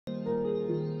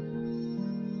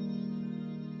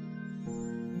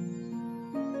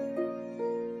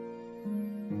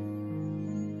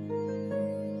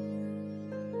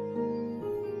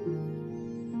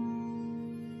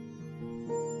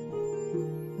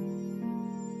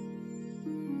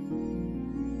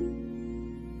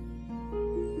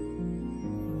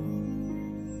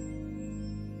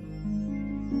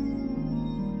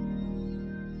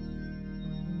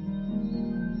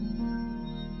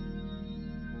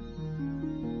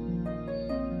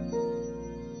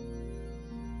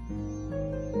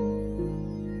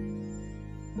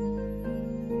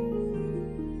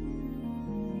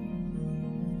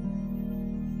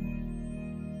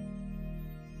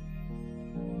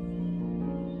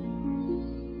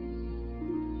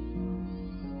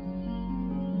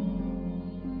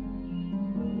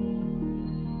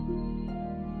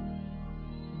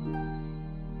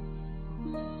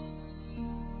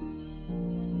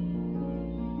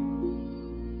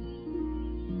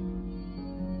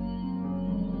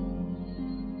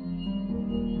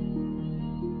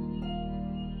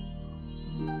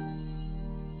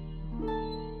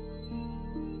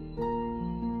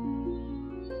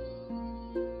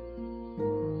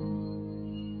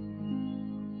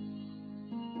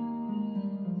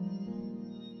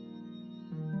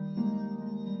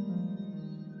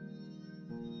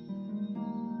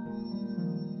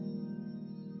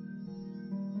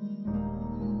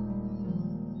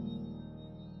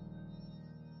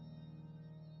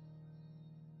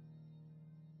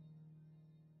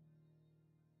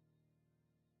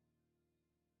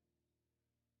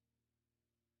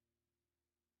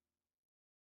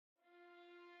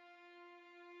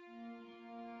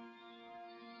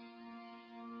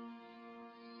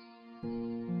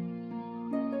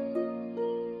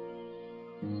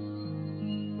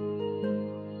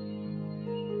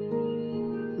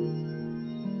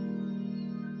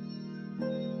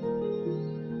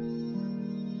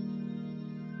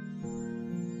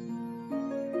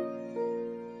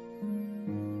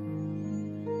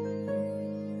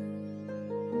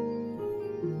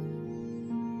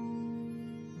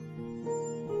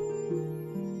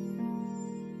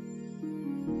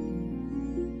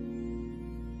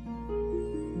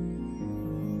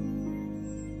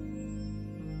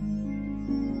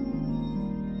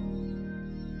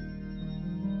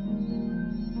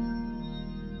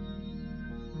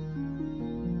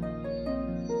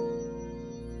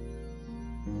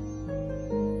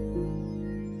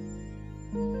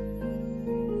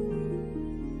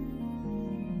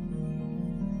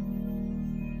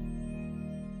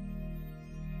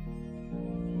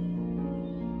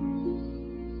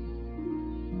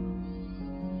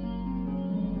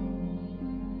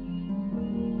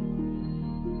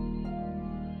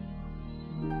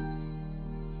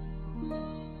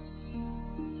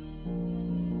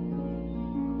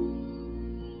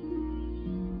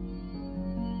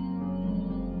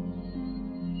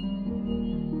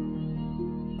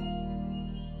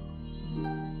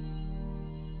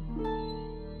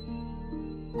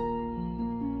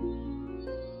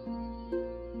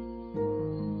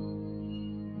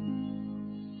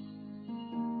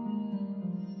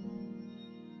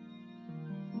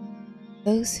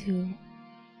Those who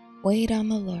wait on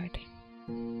the Lord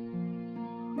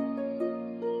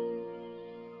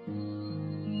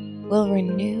will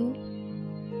renew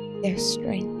their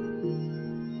strength.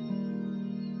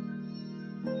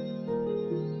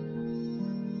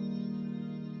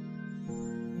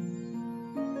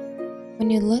 When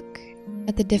you look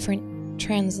at the different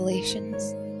translations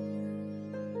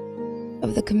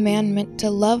of the commandment to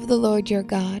love the Lord your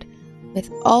God with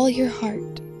all your heart,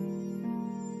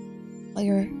 all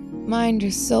your mind,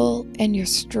 your soul, and your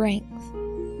strength,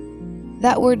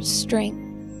 that word strength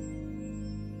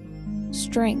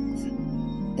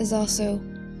is also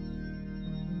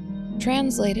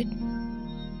translated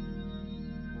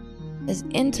as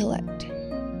intellect.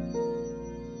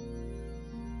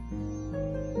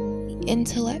 The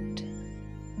intellect,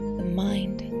 the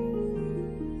mind.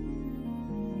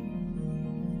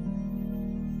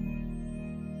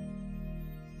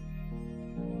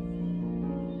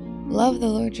 Love the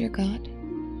Lord your God.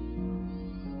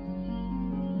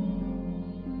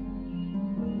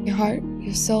 Your heart,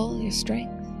 your soul, your strength.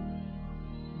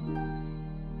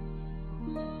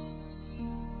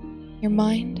 Your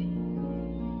mind.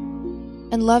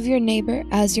 And love your neighbor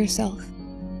as yourself.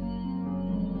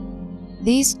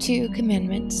 These two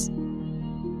commandments,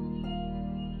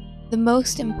 the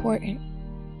most important,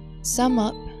 sum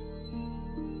up,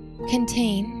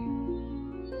 contain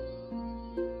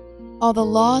all the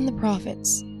law and the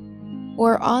prophets,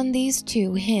 or on these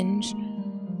two hinge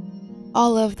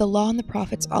all of the law and the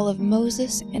prophets, all of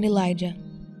Moses and Elijah.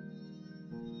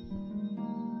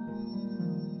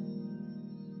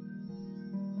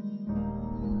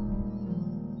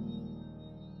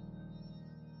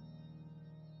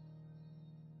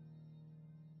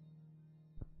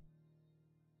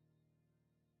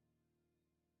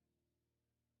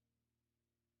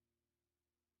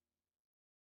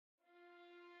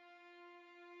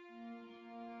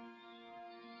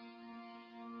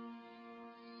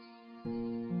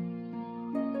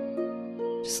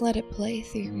 Just let it play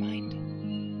through your mind.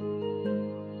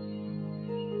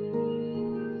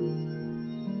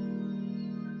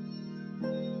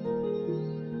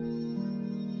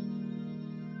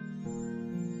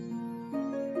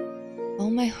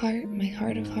 All my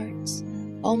heart of hearts,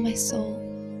 all my soul,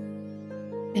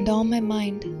 and all my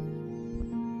mind,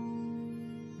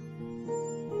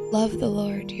 love the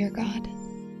Lord your God.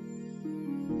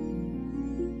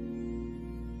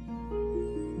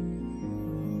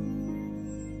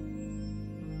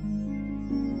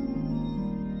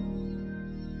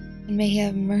 And may He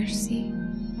have mercy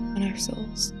on our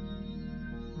souls.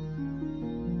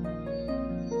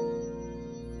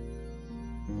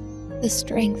 The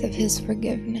strength of His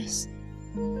forgiveness.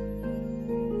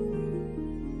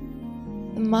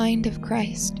 The mind of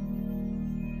Christ.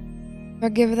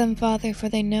 Forgive them, Father, for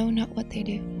they know not what they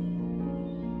do.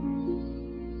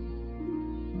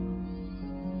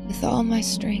 With all my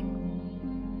strength,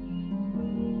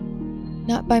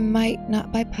 not by might,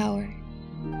 not by power,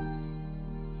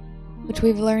 which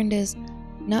we've learned is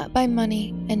not by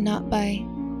money and not by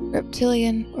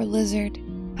reptilian or lizard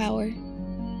power,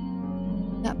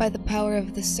 not by the power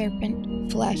of the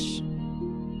serpent flesh,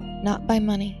 not by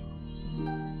money,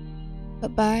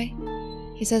 but by,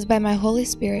 He says, by my Holy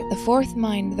Spirit, the fourth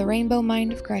mind, the rainbow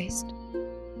mind of Christ.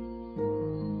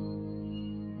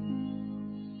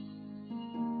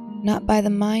 Not by the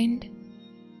mind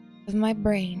of my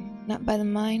brain, not by the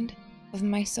mind of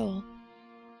my soul,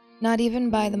 not even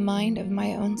by the mind of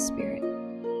my own spirit,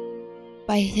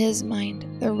 by His mind,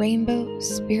 the rainbow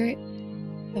spirit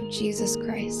of Jesus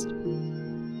Christ.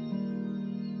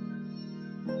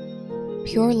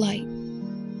 Pure light.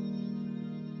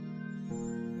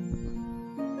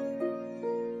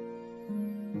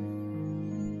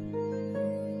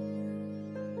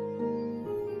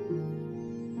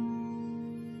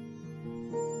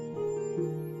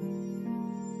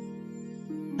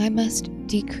 I must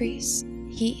decrease,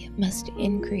 He must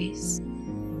increase.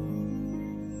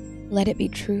 Let it be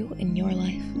true in your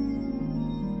life.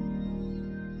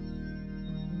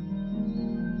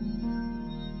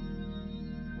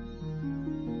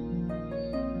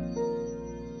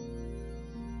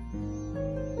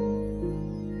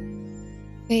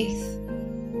 Faith,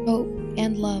 hope,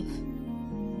 and love.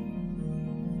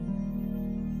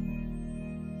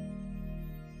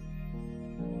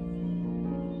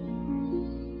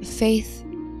 A faith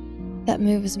that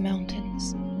moves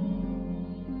mountains,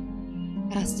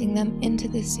 casting them into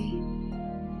the sea.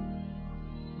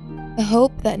 The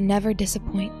hope that never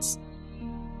disappoints.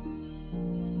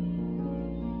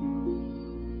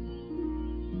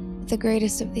 But the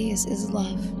greatest of these is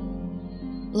love.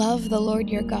 Love the Lord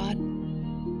your God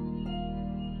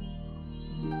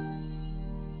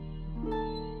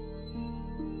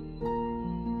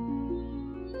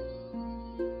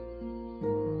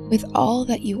with all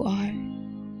that you are,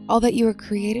 all that you were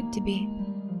created to be.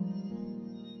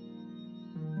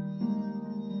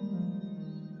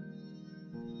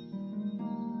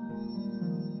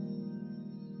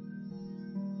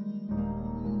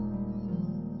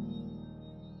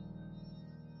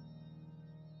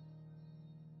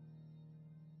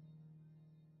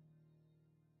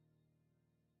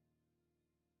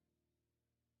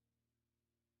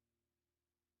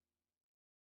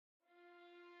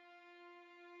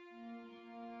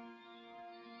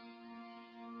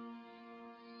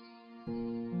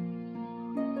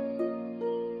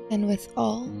 And with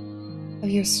all of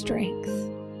your strength,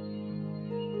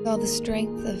 with all the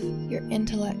strength of your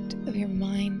intellect, of your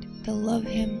mind, to love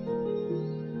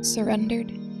Him,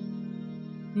 surrendered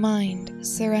mind,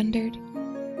 surrendered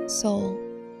soul,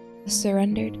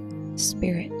 surrendered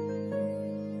spirit.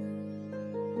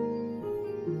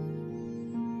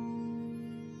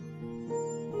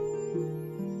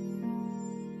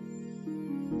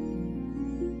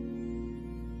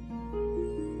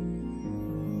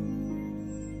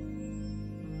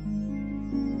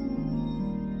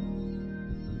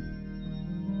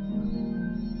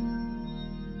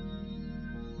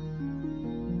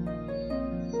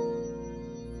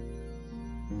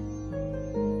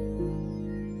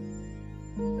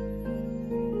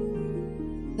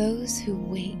 Those who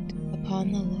wait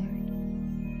upon the Lord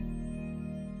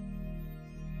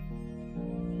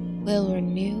will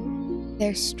renew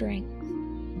their strength,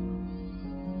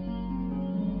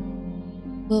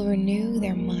 will renew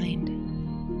their mind.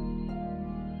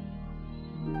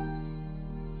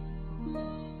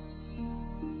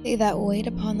 They that wait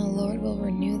upon the Lord will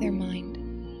renew their mind.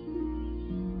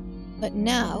 But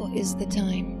now is the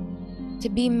time to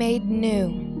be made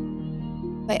new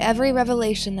by every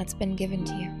revelation that's been given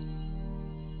to you.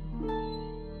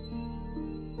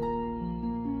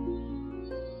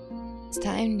 It's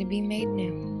time to be made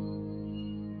new.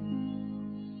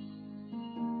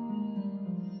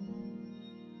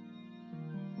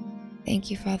 Thank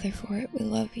you, Father, for it. We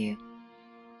love you.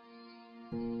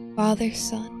 Father,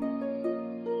 Son,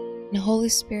 and Holy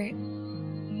Spirit,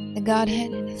 the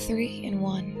Godhead, three in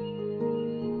one,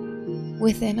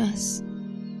 within us.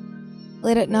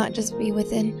 Let it not just be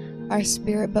within our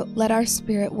spirit, but let our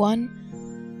spirit, one,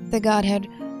 the Godhead,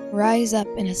 rise up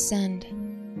and ascend.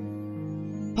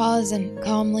 Pause and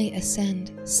calmly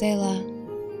ascend, Selah.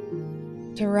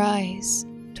 To rise,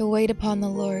 to wait upon the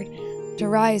Lord, to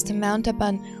rise, to mount up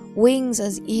on wings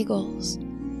as eagles.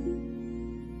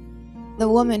 The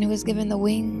woman who was given the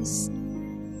wings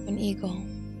of an eagle,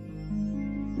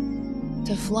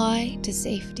 to fly to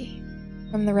safety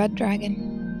from the red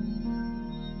dragon.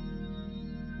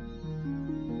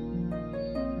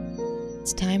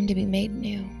 It's time to be made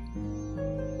new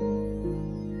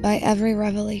by every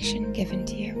revelation given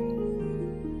to you.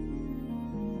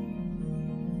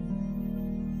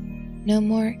 No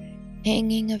more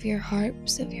hanging of your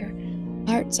harps, of your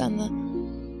hearts on the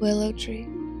willow tree.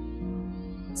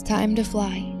 It's time to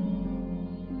fly.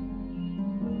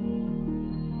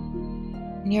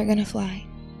 And you're gonna fly.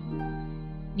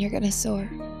 And you're gonna soar.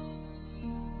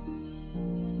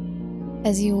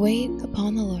 As you wait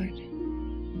upon the Lord.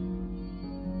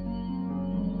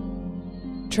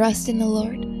 Trust in the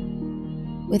Lord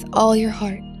with all your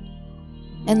heart,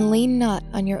 and lean not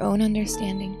on your own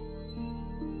understanding.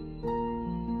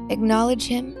 Acknowledge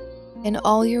Him in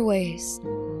all your ways,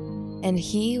 and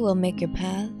He will make your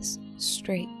paths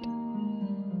straight.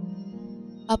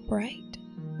 Upright,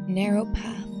 narrow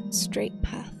path, straight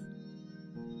path,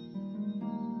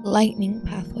 lightning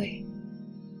pathway.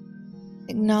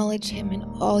 Acknowledge Him in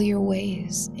all your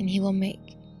ways, and He will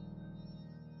make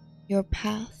your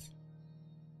path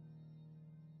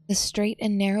the straight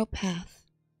and narrow path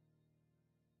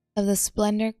of the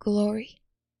splendor, glory,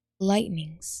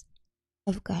 lightnings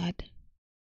of God.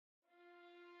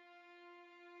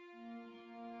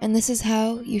 And this is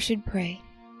how you should pray.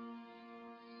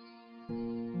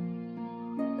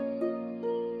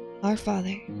 Our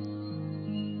Father,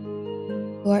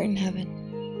 who art in heaven,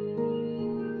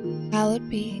 hallowed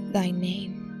be thy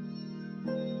name.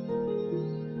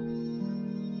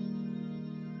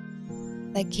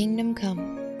 Thy kingdom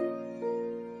come,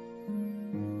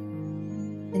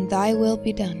 and thy will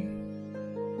be done,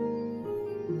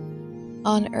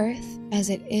 on earth as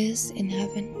it is in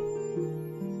heaven.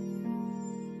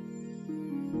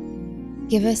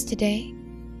 Give us today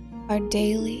our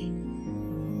daily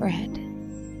bread,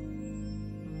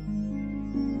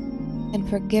 and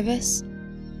forgive us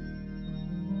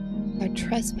our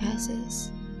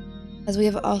trespasses, as we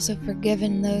have also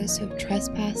forgiven those who have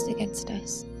trespassed against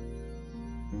us.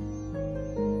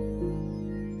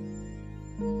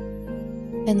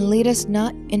 And lead us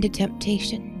not into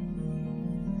temptation,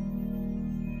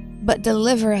 but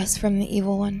deliver us from the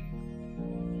evil one.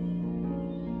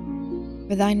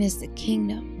 For thine is the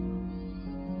kingdom,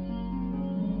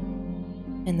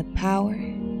 and the power,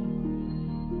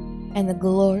 and the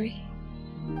glory,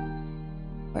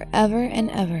 forever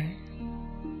and ever.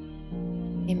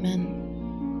 Amen.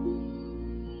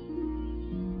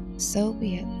 So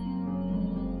be it.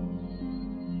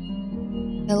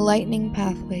 The lightning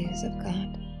pathways of God,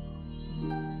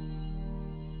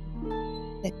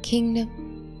 the kingdom,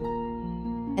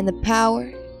 and the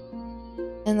power,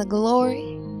 and the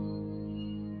glory,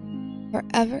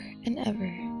 forever and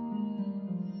ever.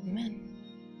 Amen.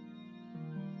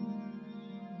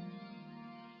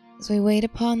 As we wait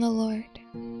upon the Lord,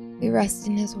 we rest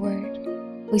in His word.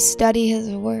 We study His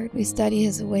word. We study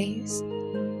His ways.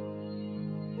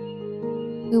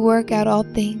 We work out all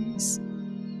things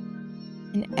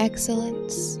in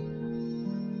excellence.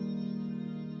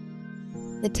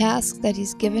 The tasks that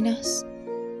He's given us.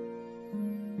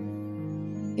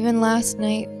 Even last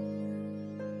night,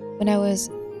 when I was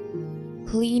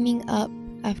cleaning up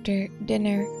after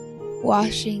dinner,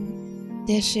 washing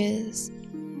dishes,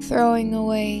 throwing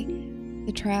away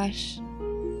the trash,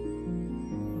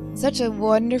 such a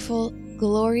wonderful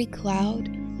glory cloud.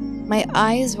 My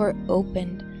eyes were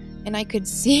opened and I could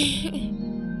see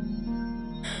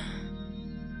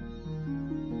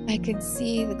I could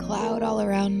see the cloud all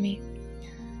around me.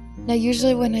 Now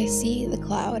usually when I see the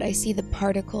cloud, I see the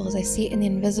particles, I see it in the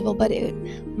invisible, but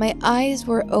my eyes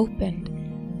were opened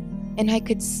and I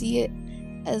could see it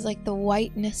as like the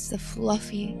whiteness, the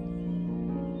fluffy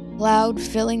cloud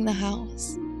filling the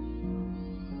house.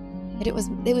 But it was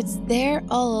there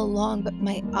all along, but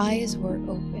my eyes were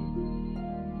open.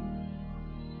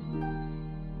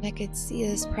 And I could see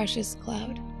this precious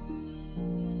cloud.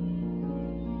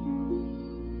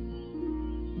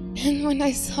 And when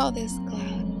I saw this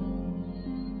cloud,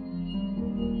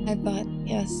 I thought,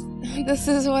 yes, this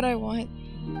is what I want.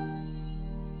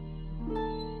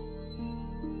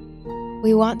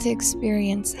 We want to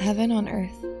experience heaven on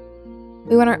earth.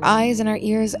 We want our eyes and our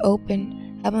ears open.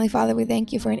 Heavenly Father, we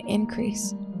thank you for an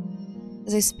increase.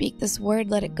 As I speak this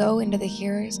word, let it go into the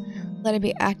hearers. Let it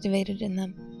be activated in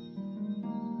them.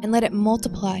 And let it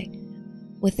multiply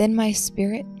within my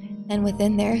spirit and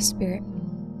within their spirit.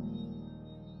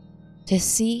 To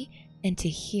see and to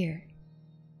hear.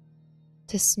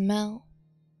 To smell.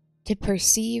 To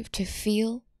perceive, to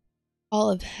feel all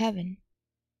of heaven.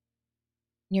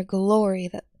 Your glory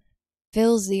that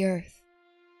fills the earth.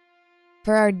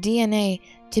 For our DNA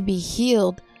to be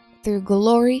healed through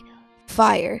glory,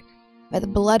 fire, by the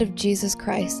blood of Jesus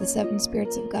Christ, the seven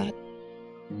spirits of God.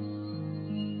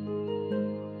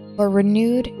 For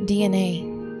renewed DNA.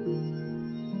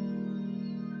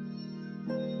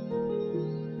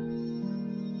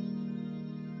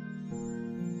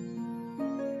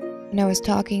 And I was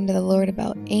talking to the Lord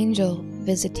about angel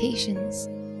visitations.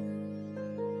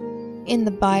 In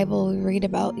the Bible, we read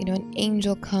about, an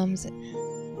angel comes.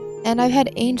 And I've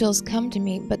had angels come to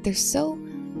me, but they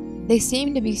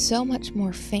seem to be so much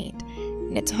more faint.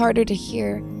 And it's harder to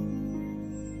hear.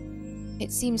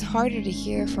 It seems harder to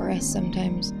hear for us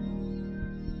sometimes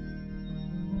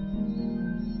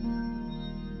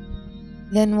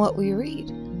than what we read.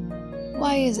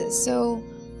 Why is it so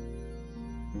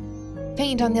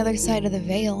faint on the other side of the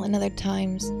veil, and other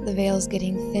times the veil's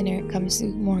getting thinner, it comes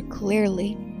through more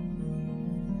clearly?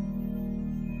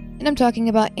 And I'm talking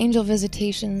about angel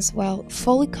visitations while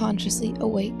fully consciously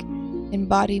awake in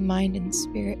body, mind, and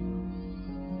spirit.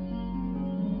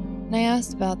 And I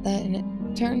asked about that, and it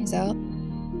turns out,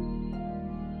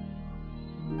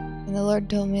 and the Lord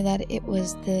told me that it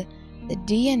was the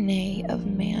DNA of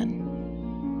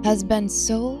man has been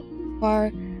so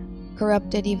far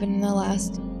corrupted, even in the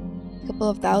last couple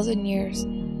of thousand years,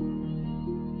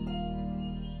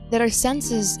 that our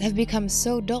senses have become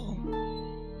so dull.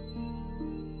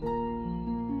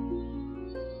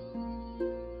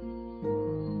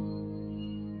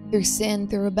 Through sin,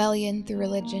 through rebellion, through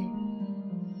religion.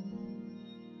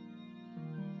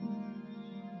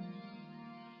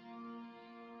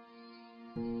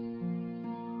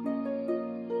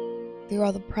 Through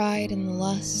all the pride and the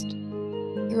lust,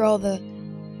 through all the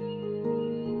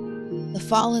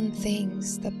fallen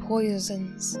things, the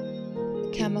poisons,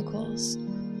 the chemicals.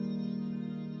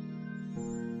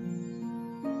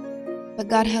 But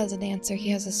God has an answer. He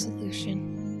has a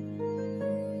solution.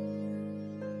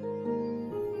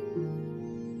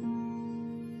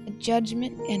 A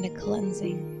judgment and a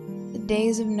cleansing. The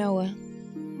days of Noah.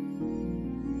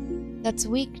 That's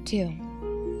week 2.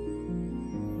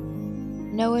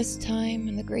 Noah's time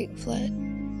and the great flood.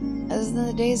 As in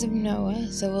the days of Noah,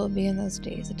 so will it be in those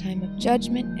days, a time of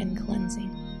judgment and cleansing.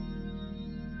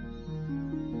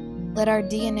 Let our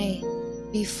DNA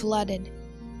be flooded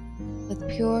with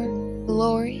pure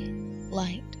glory,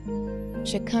 light,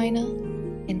 Shekinah,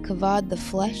 and Kavod, the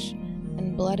flesh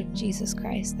and blood of Jesus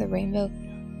Christ, the rainbow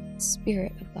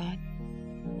Spirit of God.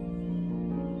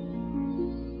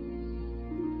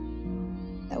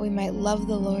 That we might love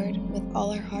the Lord with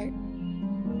all our heart,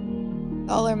 with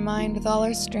all our mind, with all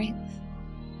our strength,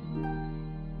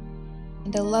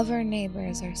 and to love our neighbor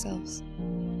as ourselves.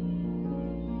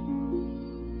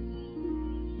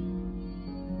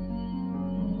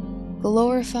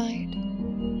 Glorified,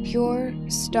 pure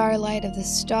starlight of the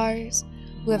stars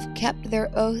who have kept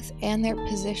their oath and their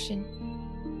position,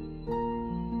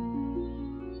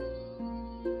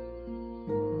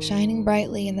 shining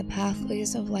brightly in the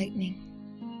pathways of lightning,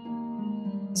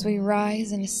 as we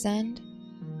rise and ascend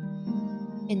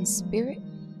in spirit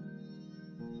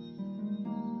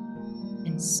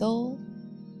and soul,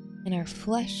 in our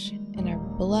flesh, in our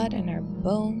blood, and our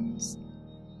bones,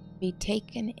 be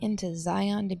taken into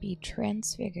Zion to be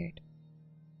transfigured.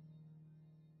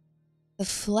 The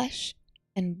flesh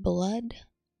and blood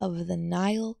of the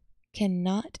Nile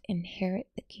cannot inherit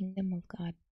the kingdom of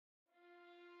God.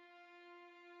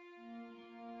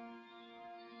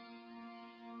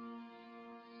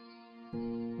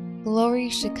 Glory,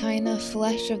 Shekinah,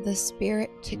 flesh of the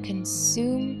Spirit to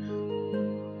consume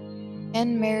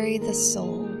and marry the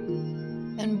soul,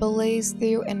 and blaze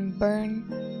through and burn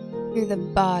through the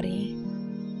body,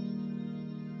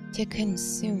 to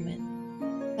consume it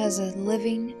as a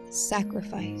living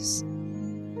sacrifice,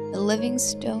 the living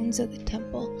stones of the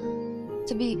temple,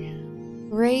 to be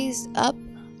raised up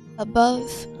above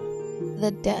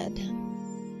the dead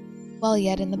while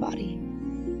yet in the body.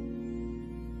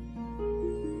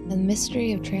 The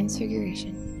mystery of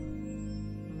transfiguration.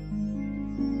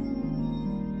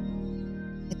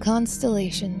 The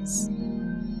constellations,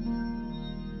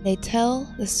 they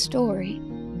tell the story,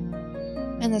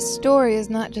 and the story is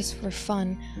not just for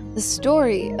fun. The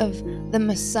story of the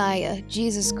Messiah,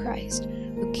 Jesus Christ,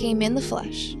 who came in the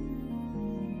flesh,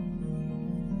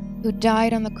 who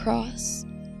died on the cross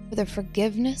for the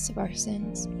forgiveness of our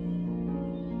sins,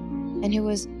 and who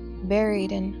was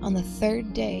buried, and on the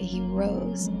third day he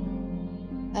rose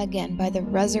again by the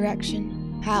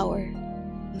resurrection power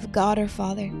of God our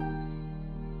Father.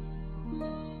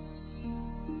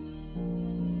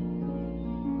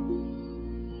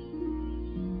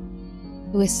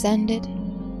 Who ascended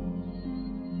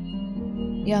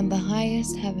beyond the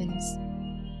highest heavens,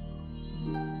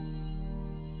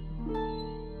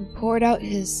 who poured out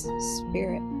his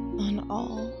Spirit on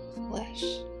all flesh,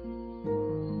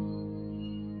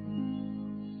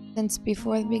 since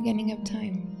before the beginning of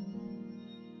time.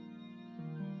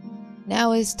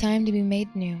 Now is time to be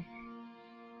made new,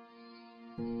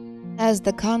 as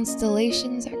the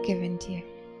constellations are given to you.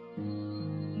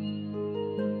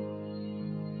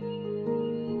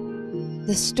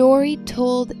 The story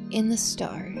told in the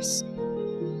stars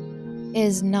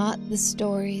is not the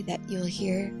story that you'll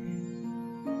hear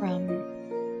from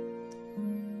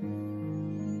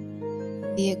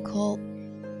the occult,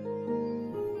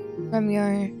 from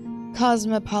your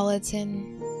cosmopolitan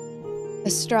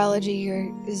astrology,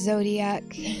 your zodiac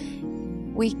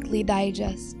weekly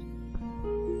digest.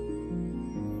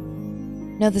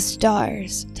 No, the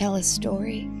stars tell a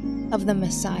story of the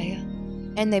Messiah,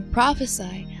 and they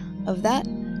prophesy of that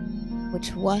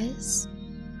which was,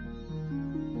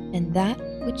 and that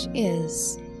which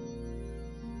is,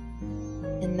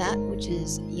 and that which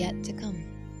is yet to come.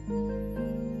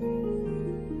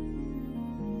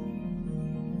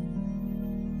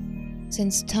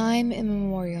 Since time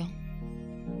immemorial,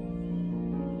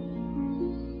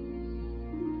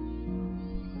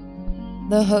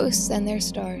 the hosts and their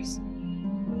stars,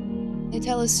 they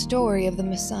tell a story of the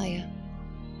Messiah.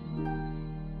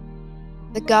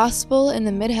 The gospel in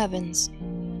the mid-heavens,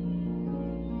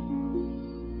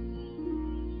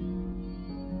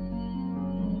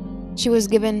 she was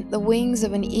given the wings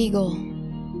of an eagle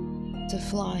to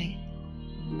fly.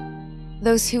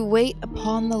 Those who wait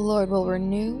upon the Lord will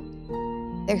renew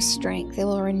their strength. They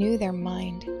will renew their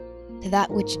mind to that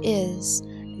which is,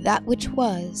 that which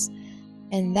was,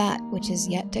 and that which is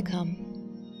yet to come.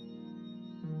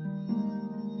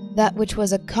 That which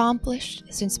was accomplished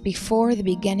since before the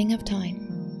beginning of time,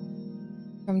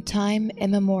 from time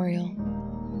immemorial.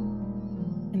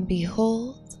 And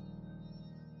behold,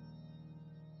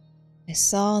 I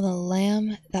saw the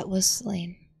Lamb that was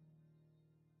slain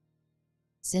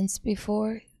since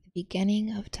before the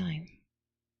beginning of time.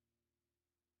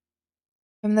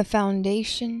 From the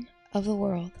foundation of the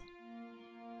world,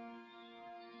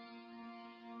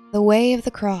 The way of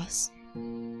the cross.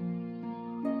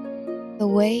 The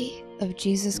way of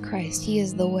Jesus Christ. He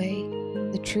is the way,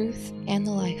 the truth, and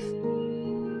the life.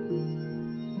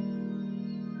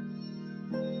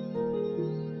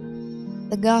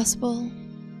 The gospel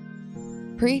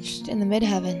preached in the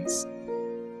mid-heavens.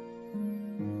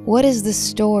 What is the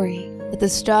story that the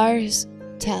stars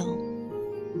tell?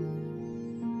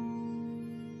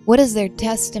 What is their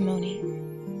testimony?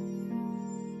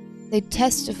 They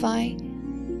testify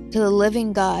to the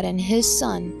living God and His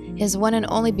Son, His one and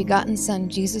only begotten Son,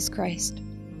 Jesus Christ.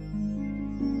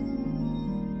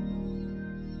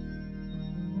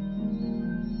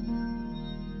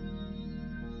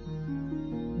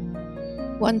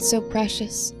 One so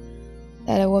precious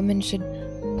that a woman should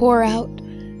pour out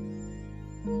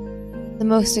the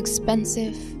most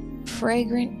expensive,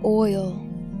 fragrant oil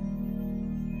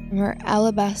from her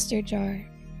alabaster jar.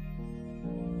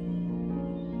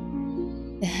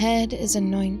 The head is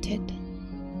anointed.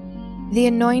 The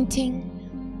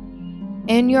anointing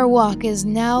in your walk is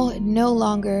now no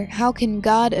longer, how can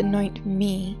God anoint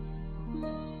me?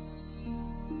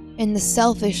 In the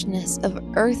selfishness of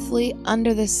earthly,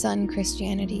 under the sun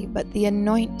Christianity, but the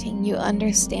anointing you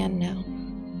understand now.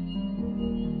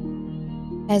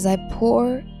 As I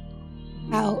pour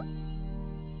out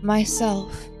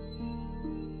myself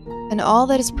and all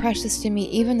that is precious to me,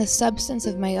 even the substance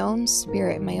of my own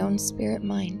spirit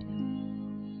mind,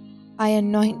 I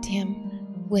anoint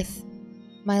Him with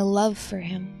my love for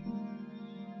Him.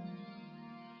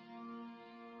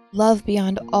 Love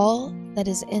beyond all that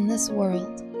is in this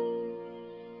world.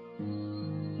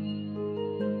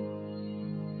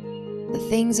 The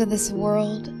things of this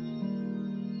world,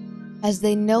 as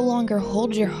they no longer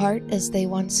hold your heart as they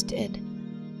once did.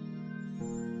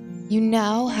 You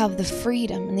now have the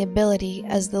freedom and the ability,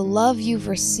 as the love you've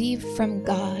received from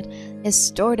God is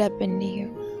stored up into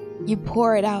you. You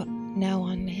pour it out now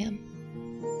on Him.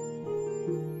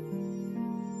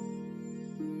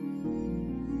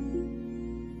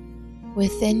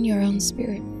 Within your own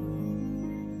spirit,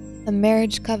 a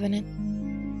marriage covenant.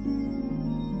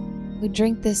 We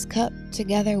drink this cup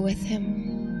together with Him.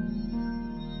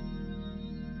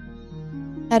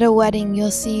 At a wedding,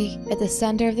 you'll see at the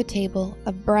center of the table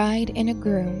a bride and a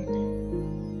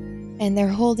groom, and they're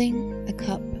holding a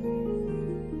cup.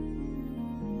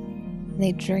 And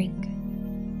they drink.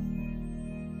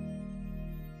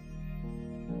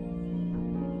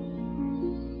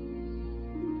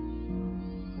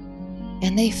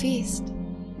 And they feast.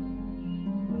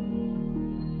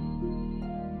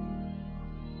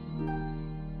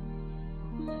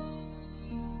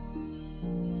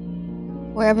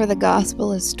 Wherever the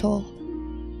gospel is told,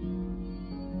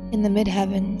 in the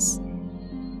mid-heavens,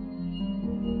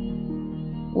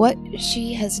 what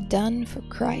she has done for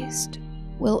Christ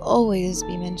will always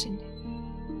be mentioned.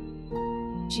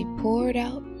 She poured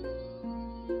out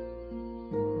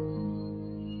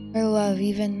her love,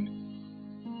 even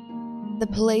the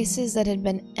places that had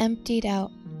been emptied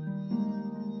out.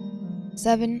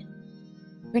 7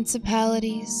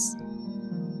 principalities,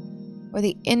 or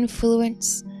the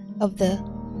influence of the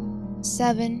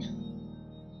 7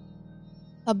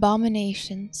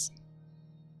 abominations,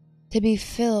 to be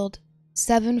filled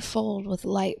 7-fold with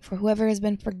light. For whoever has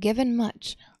been forgiven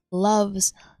much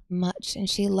loves much, and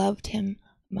she loved Him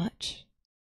much.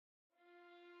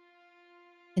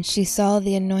 And she saw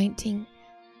the anointing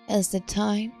as the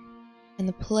time and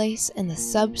the place and the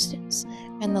substance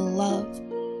and the love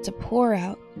to pour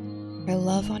out her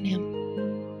love on Him.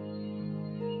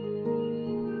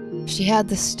 If she had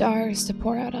the stars to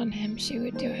pour out on Him, she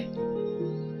would do it.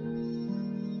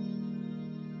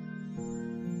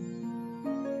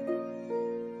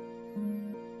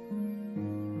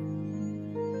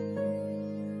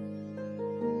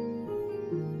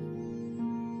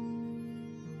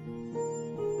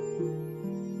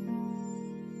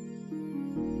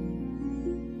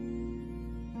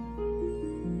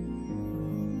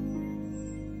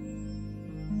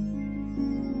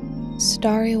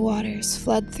 Starry waters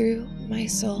flood through my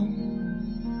soul,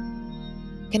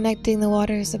 connecting the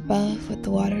waters above with the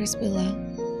waters below.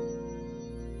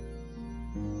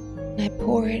 And I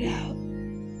pour it out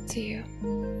to you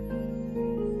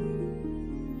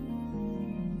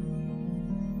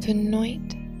to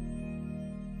anoint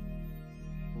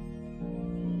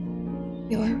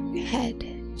your head,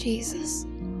 Jesus,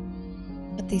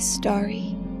 with these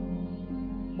starry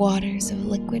waters of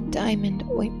liquid diamond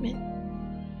ointment.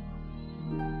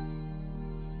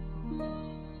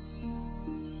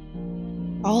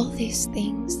 All these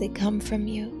things, they come from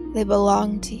you. They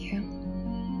belong to you.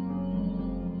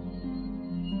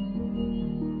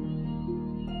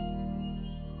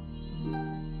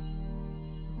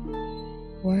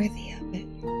 worthy of it.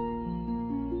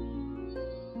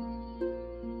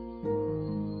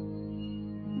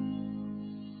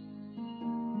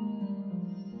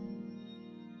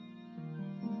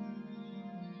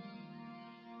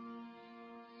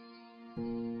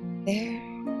 There,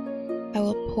 I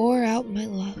will pour out my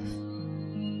love.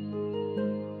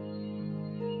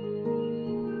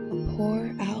 I'll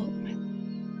pour out my love.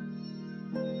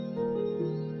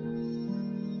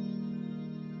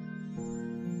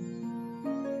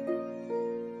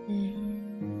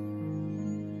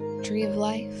 Tree of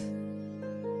life,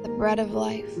 the bread of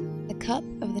life, the cup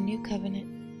of the new covenant.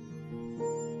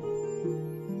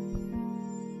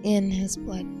 In his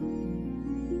blood.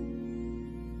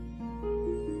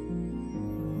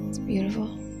 It's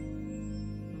beautiful.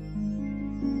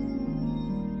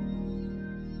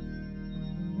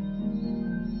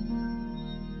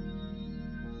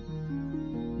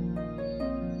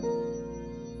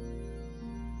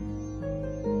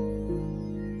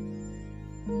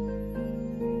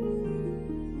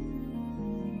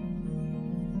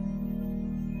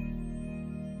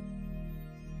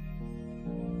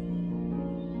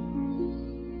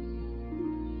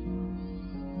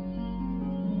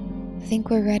 I think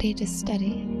we're ready to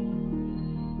study.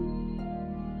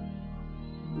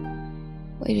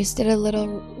 We just did a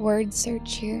little word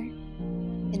search here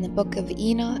in the book of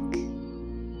Enoch,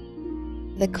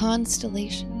 the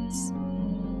Constellations.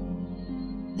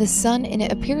 The sun, and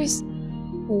it appears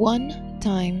one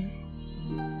time.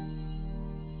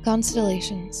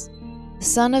 Constellations. The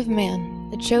Son of Man,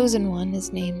 the Chosen One,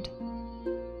 is named.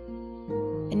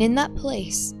 And in that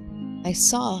place I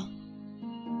saw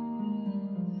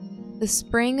the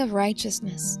spring of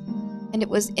righteousness, and it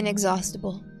was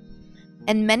inexhaustible,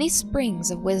 and many springs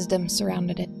of wisdom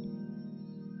surrounded it.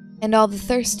 And all the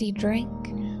thirsty drank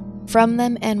from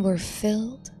them and were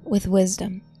filled with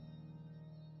wisdom.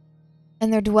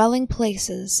 And their dwelling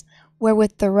places were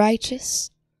with the righteous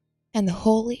and the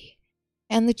holy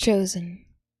and the chosen.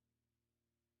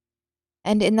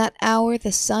 And in that hour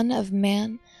the Son of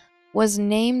Man was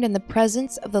named in the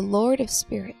presence of the Lord of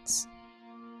spirits.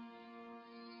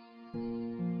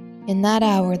 In that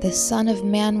hour the Son of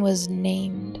Man was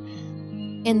named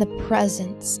in the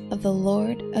presence of the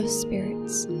Lord of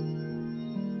spirits,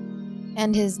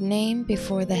 and his name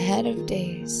before the head of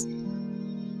days.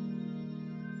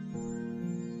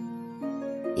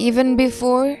 Even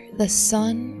before the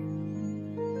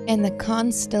sun and the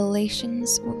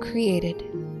constellations were created,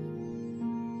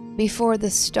 before the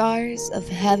stars of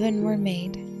heaven were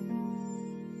made,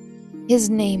 his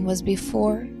name was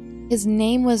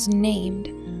named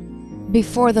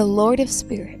before the Lord of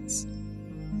spirits.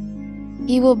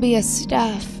 He will be a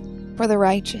staff for the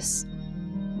righteous,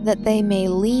 that they may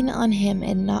lean on him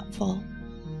and not fall.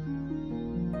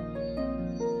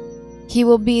 He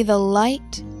will be the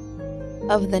light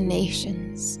of the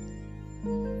nations,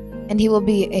 and he will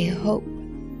be a hope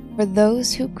for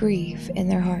those who grieve in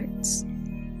their hearts.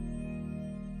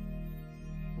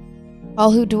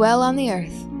 All who dwell on the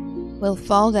earth will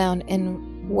fall down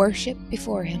and worship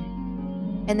before him,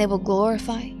 and they will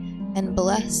glorify and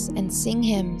bless and sing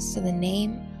hymns to the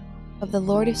name of the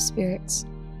Lord of spirits.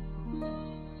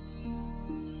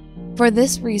 For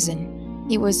this reason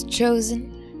he was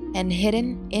chosen and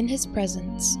hidden in his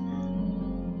presence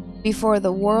before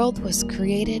the world was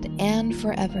created and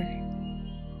forever.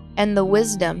 And the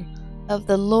wisdom of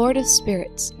the Lord of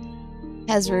spirits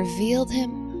has revealed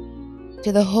him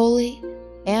to the holy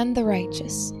and the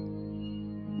righteous.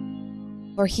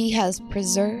 For he has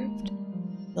preserved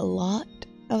the lot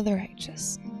of the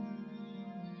righteous.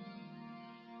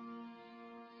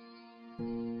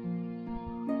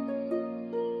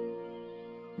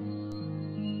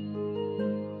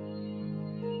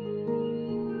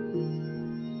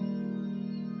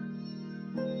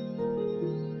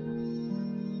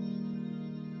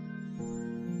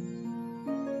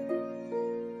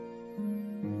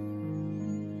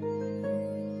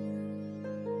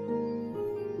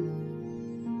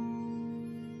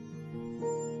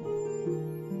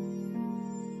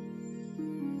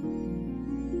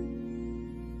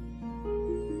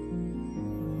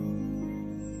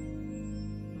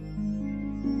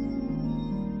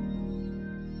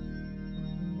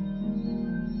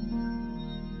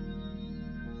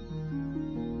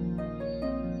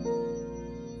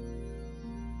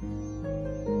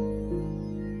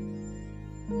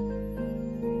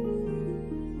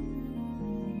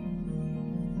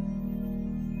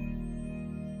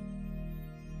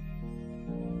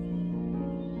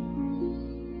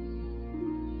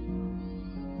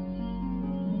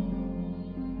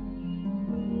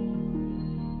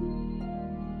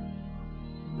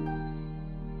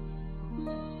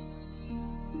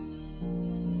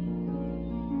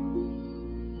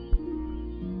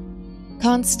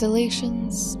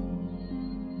 Constellations,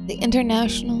 the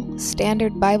International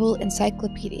Standard Bible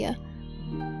Encyclopedia.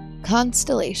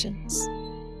 Constellations.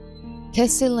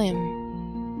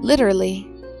 Tesilim, literally,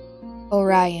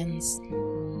 Orions.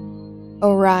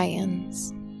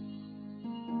 Orions.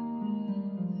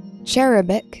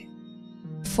 Cherubic,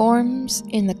 forms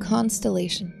in the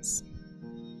constellations.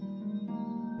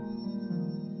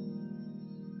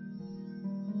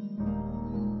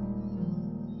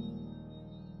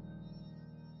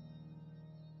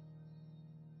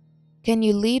 Can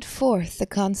you lead forth the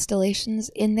constellations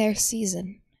in their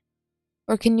season?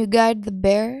 Or can you guide the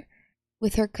bear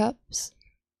with her cups?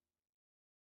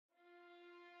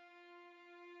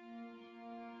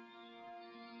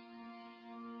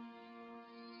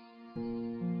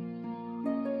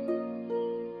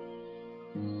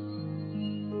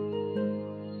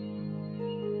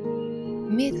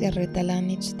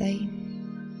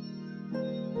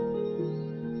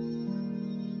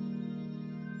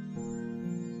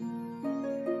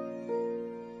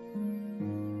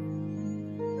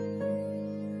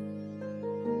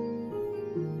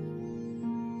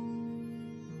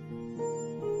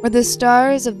 For the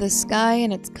stars of the sky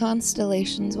and its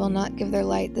constellations will not give their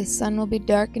light, the sun will be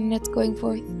darkened in its going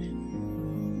forth,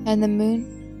 and the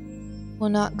moon will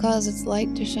not cause its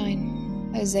light to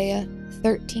shine. Isaiah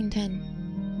 13:10.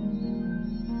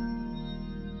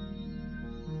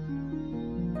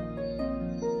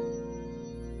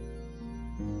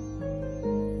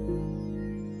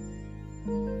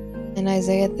 In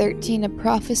Isaiah 13, a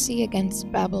prophecy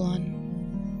against Babylon.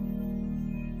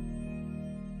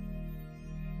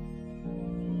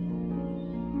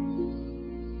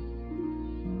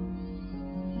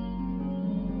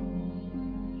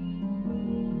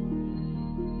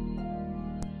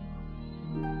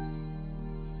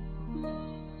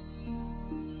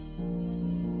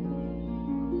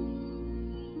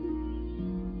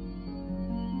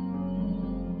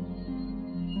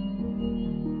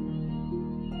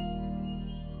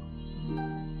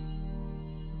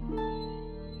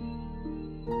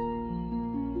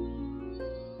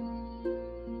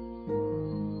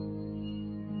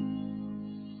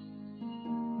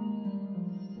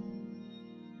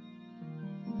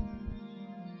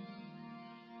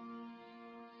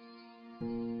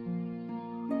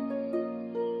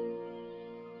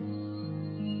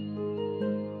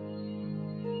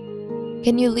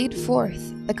 Can you lead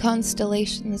forth the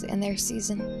constellations in their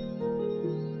season?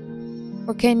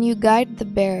 Or can you guide the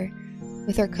bear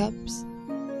with her cubs?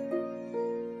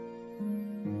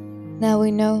 Now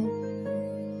we know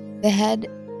the head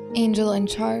angel in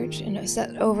charge and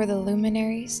set over the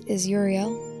luminaries is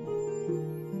Uriel.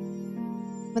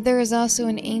 But there is also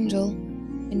an angel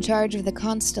in charge of the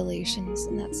constellations,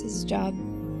 and that's his job.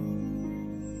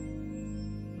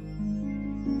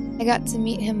 I got to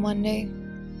meet him one day.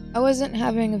 I wasn't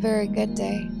having a very good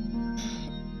day.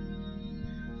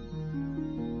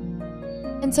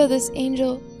 And so this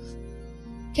angel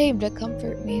came to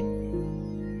comfort me.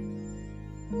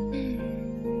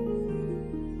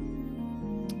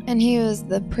 And he was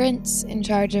the prince in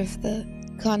charge of the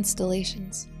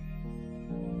constellations.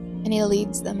 And he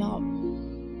leads them out.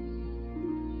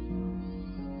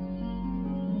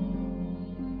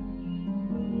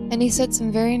 And he said some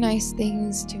very nice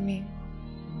things to me.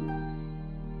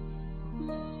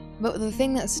 But the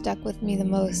thing that stuck with me the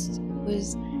most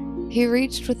was he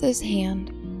reached with his hand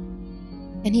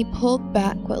and he pulled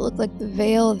back what looked like the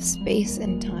veil of space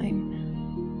and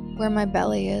time where my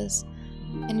belly is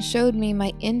and showed me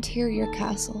my interior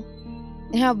castle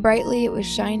and how brightly it was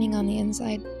shining on the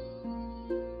inside.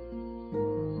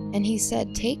 And he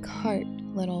said, "Take heart,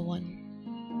 little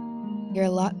one. You're a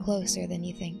lot closer than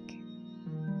you think."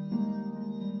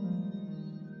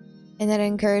 And that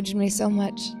encouraged me so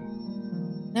much.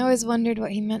 I always wondered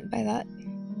what he meant by that.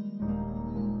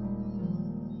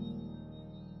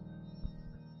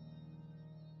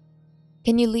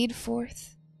 Can you lead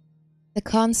forth the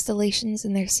constellations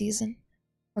in their season?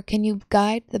 Or can you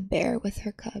guide the bear with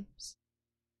her cubs?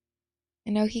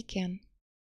 I know he can.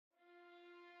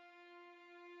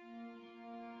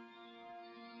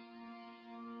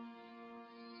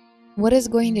 What is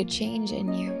going to change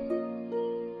in you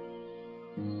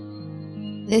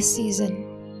this season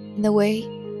in the way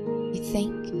you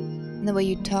think, in the way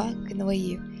you talk, in the way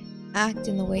you act,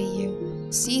 in the way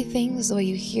you see things, the way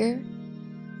you hear,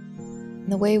 in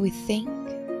the way we think?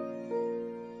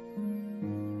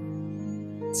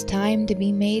 It's time to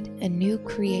be made a new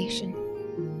creation,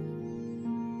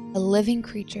 a living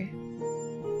creature,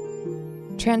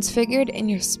 transfigured in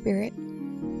your spirit,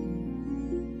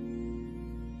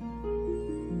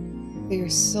 for your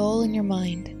soul and your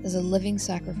mind as a living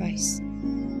sacrifice.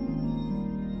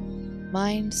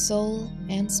 mind, soul,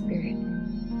 and spirit,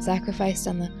 sacrificed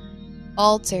on the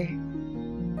altar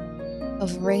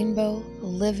of rainbow,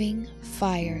 living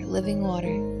fire, living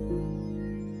water.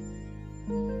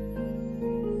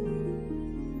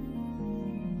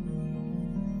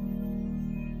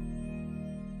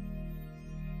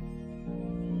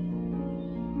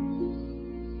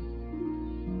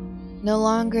 No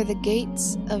longer the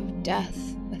gates of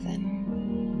death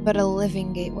within, but a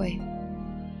living gateway.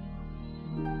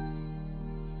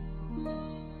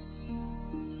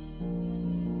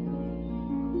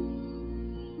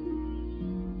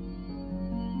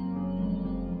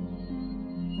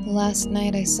 Last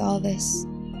night I saw this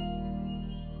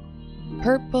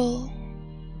purple,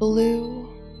 blue,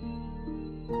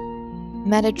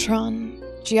 Metatron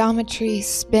geometry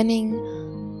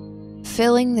spinning,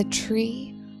 filling the tree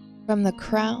from the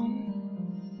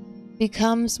crown,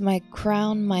 becomes my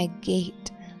crown, my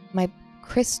gate, my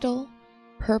crystal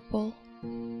purple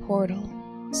portal,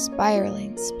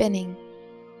 spiraling, spinning.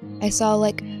 I saw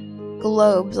like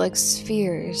globes, like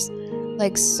spheres,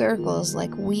 like circles,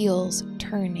 like wheels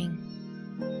turning.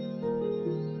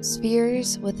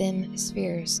 Spheres within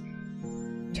spheres,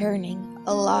 turning,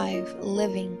 alive,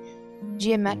 living,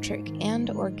 geometric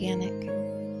and organic.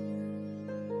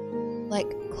 Like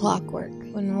clockwork,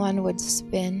 when one would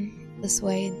spin this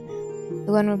way,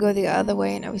 the one would go the other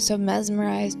way, and I was so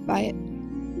mesmerized by it.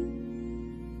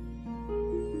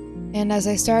 And as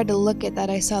I started to look at that,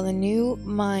 I saw the new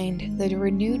mind, the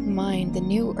renewed mind, the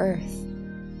new earth,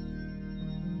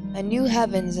 a new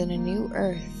heavens and a new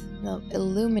earth, the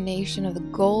illumination of the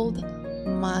gold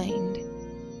mind.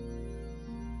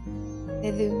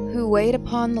 They who wait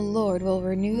upon the Lord will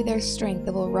renew their strength.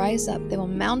 They will rise up. They will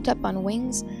mount up on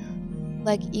wings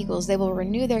like eagles. They will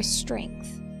renew their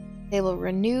strength. They will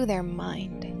renew their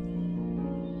mind.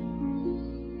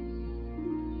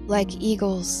 Like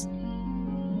eagles,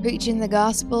 preaching the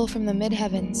gospel from the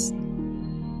mid-heavens.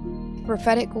 The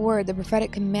prophetic word, the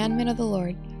prophetic commandment of the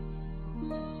Lord.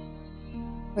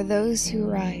 For those who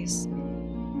rise.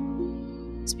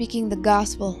 Speaking the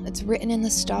gospel, it's written in the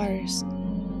stars.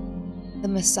 The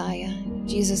Messiah,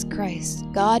 Jesus Christ,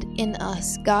 God in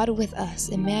us, God with us,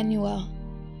 Emmanuel.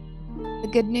 The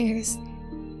good news,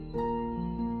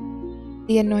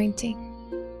 the anointing.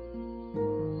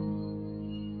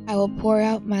 I will pour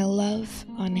out my love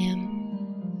on him.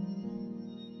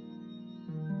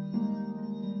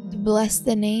 To bless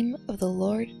the name of the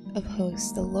Lord of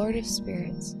hosts, the Lord of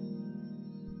spirits.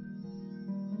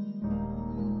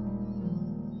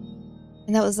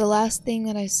 And that was the last thing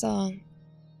that I saw.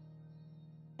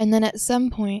 And then at some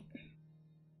point,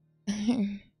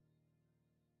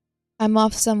 I'm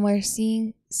off somewhere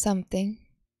seeing something,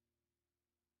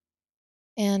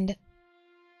 and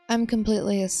I'm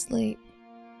completely asleep.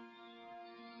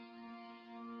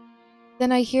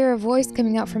 Then I hear a voice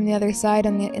coming out from the other side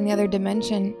in the other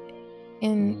dimension,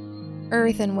 in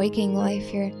earth and waking life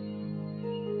here.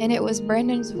 And it was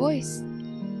Brandon's voice.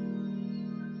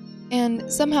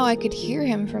 And somehow I could hear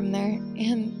him from there,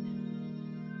 and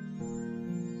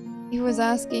he was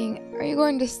asking, "Are you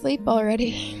going to sleep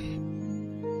already?"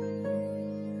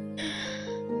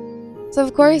 So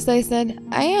of course I said,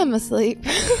 "I am asleep."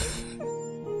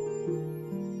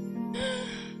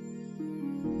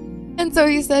 And so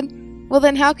he said, "Well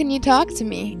then how can you talk to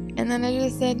me?" And then I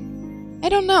just said, "I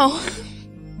don't know."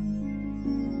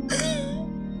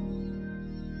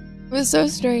 It was so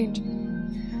strange.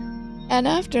 And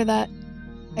after that,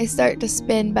 I start to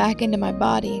spin back into my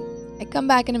body. I come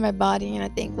back into my body and I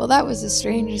think, well, that was the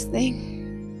strangest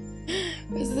thing.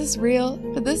 Was this real?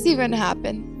 Did this even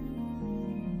happen?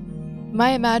 Am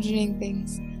I imagining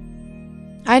things?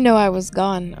 I know I was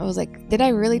gone. I was like, did I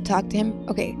really talk to him?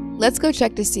 Okay, let's go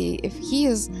check to see if he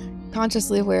is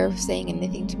consciously aware of saying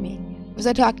anything to me. Was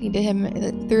I talking to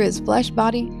him through his flesh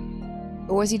body?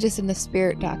 Or was he just in the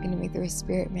spirit talking to me through his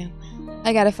spirit, man?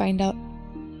 I gotta find out.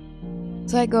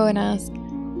 So I go and ask.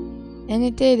 And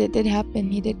it did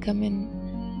happen. He did come in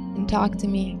and talk to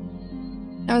me.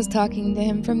 I was talking to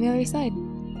him from the other side.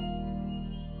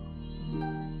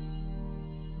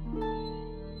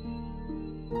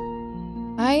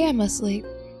 "I am asleep,"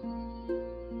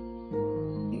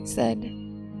 he said.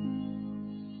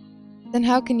 "Then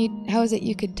how is it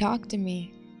you could talk to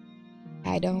me?"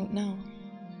 "I don't know.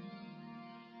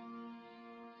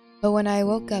 But when I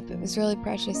woke up, it was really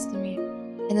precious to me,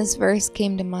 and this verse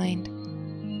came to mind.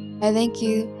 I thank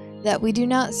you that we do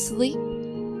not sleep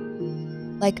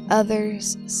like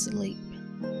others sleep.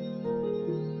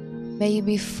 May you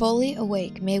be fully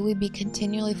awake. May we be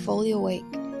continually fully awake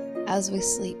as we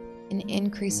sleep in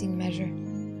increasing measure.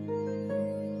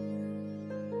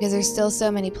 Because there's still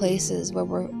so many places where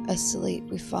we're asleep,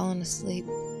 we've fallen asleep.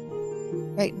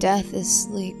 Right? Death is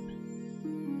sleep.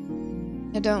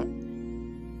 Now don't,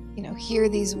 hear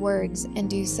these words and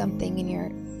do something in your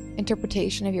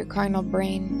interpretation of your carnal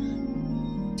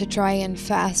brain to try and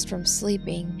fast from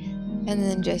sleeping, and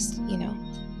then just,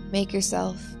 make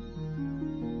yourself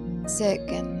sick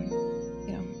and,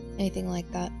 anything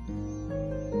like that.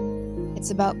 It's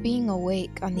about being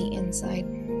awake on the inside,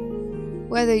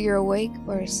 whether you're awake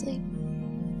or asleep.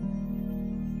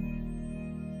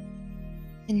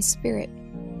 In spirit,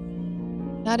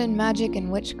 not in magic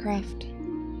and witchcraft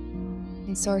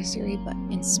and sorcery, but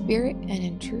in spirit and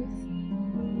in truth,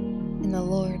 in the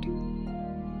Lord.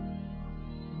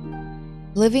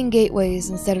 Living gateways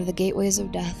instead of the gateways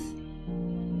of death.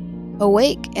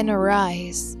 Awake and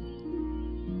arise,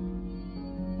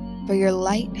 for your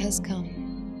light has come.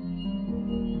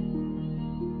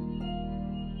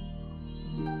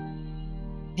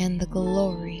 And the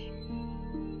glory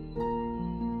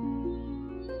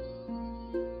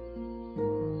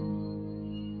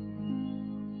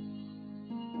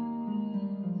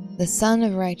the Son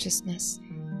of Righteousness.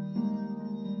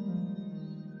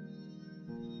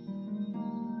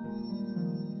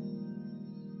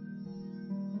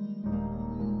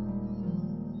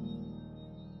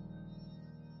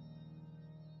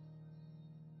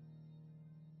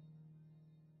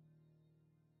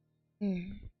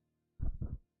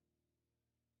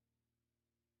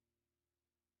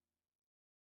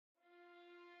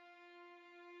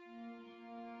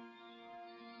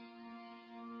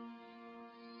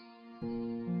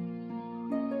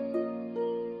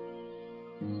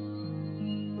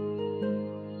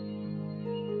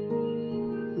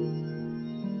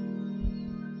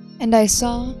 And I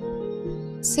saw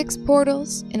 6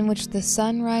 portals in which the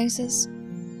sun rises,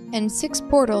 and 6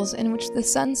 portals in which the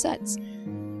sun sets,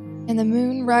 and the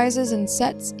moon rises and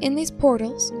sets in these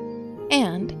portals,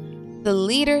 and the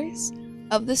leaders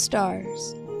of the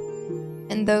stars,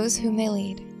 and those whom they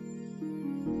lead.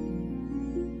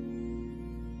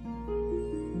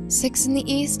 6 in the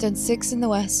east and 6 in the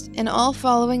west, and all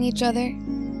following each other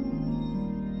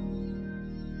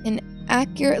in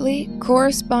accurately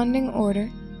corresponding order.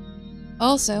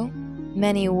 Also,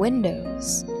 many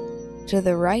windows to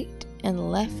the right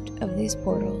and left of these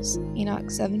portals. Enoch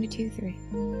 72:3.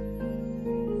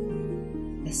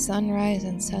 The sunrise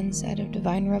and sunset of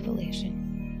divine revelation.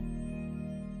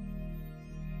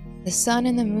 The sun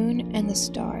and the moon and the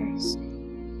stars,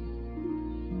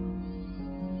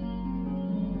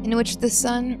 in which the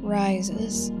sun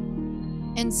rises,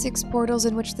 and 6 portals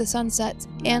in which the sun sets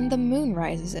and the moon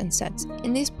rises and sets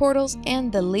in these portals,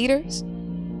 and the leaders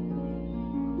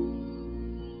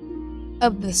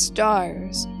of the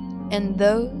stars, and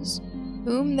those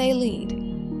whom they lead.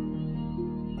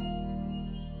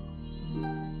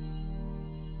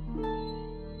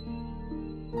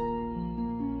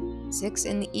 Six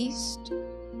in the east,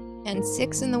 and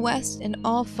 6 in the west, and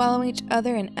all following each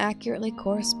other in accurately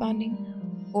corresponding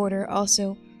order.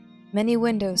 Also, many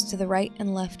windows to the right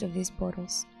and left of these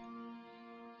portals.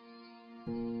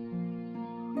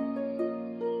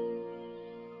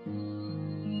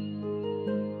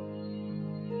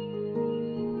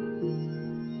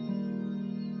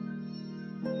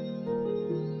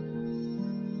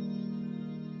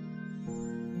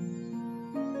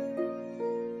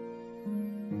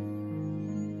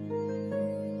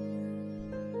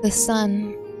 The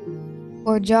sun,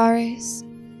 or Jares,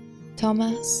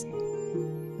 Tomas,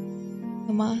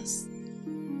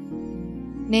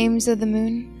 names of the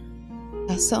moon,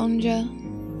 Asonja,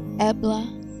 Ebla,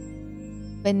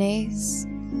 Benes,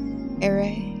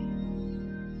 Ere.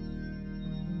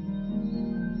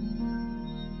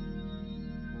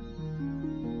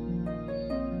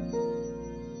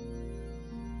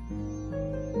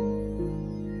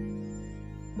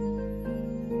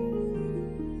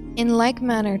 In like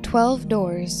manner 12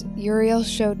 doors Uriel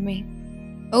showed me,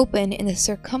 open in the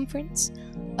circumference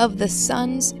of the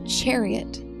sun's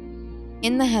chariot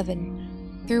in the heaven,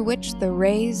 through which the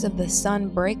rays of the sun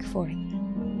break forth,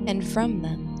 and from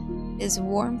them is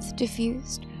warmth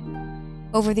diffused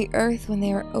over the earth when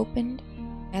they are opened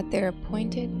at their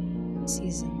appointed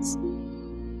seasons.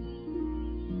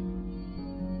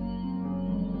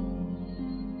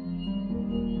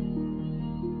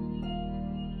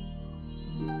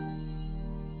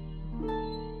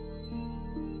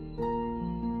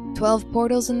 "12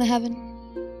 portals in the heaven.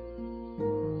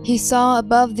 He saw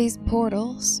above these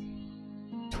portals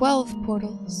 12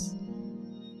 portals.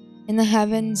 In the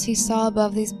heavens he saw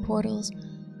above these portals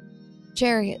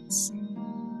chariots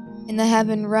in the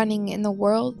heaven running in the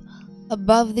world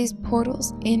above these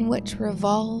portals, in which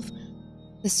revolve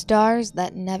The stars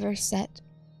that never set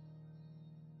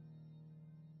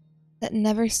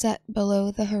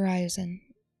below the horizon.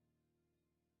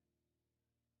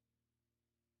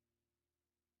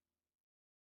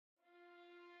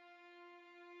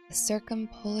 The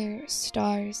circumpolar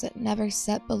stars that never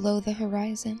set below the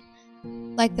horizon,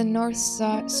 like the North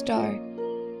Star,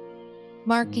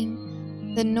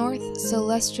 marking the north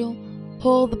celestial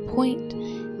pole, the point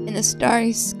in the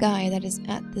starry sky that is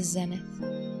at the zenith.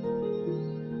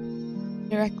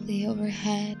 Directly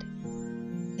overhead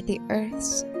at the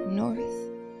Earth's north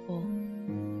pole.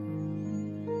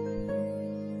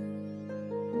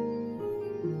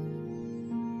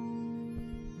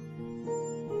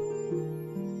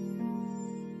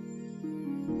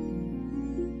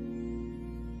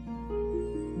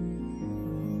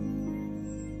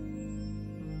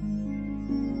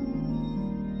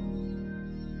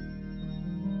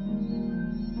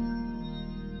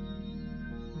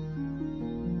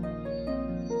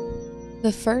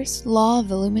 The first law of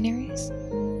the luminaries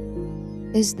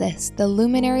is this: the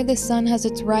luminary, the sun, has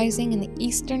its rising in the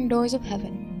eastern doors of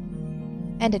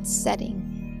heaven, and its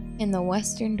setting in the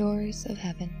western doors of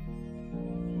heaven.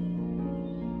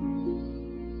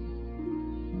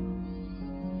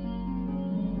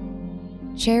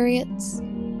 Chariots.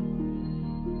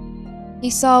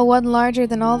 He saw one larger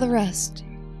than all the rest,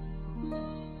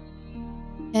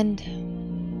 and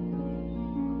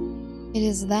it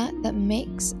is that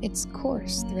makes its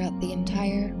course throughout the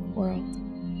entire world.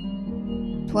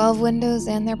 12 windows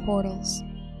and their portals.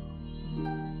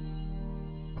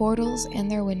 Portals and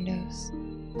their windows,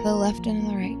 to the left and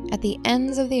the right. At the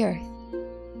ends of the earth,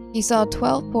 he saw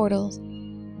 12 portals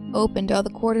open to all the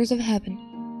quarters of heaven,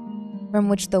 from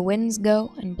which the winds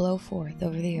go and blow forth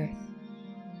over the earth.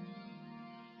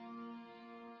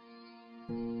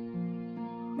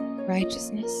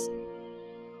 Righteousness,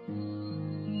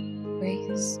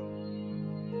 grace,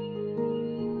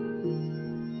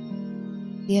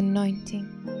 the anointing,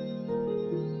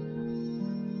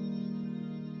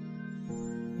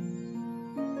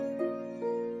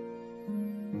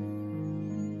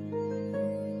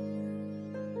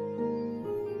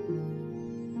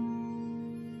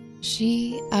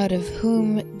 she out of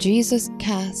whom Jesus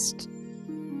cast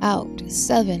out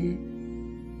 7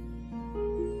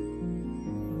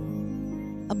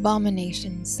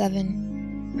 abominations,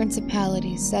 7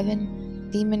 principalities, 7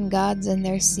 demon gods and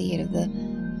their seed of the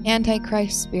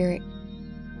Antichrist spirit,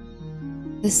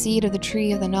 the seed of the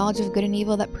tree of the knowledge of good and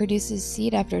evil that produces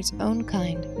seed after its own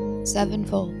kind,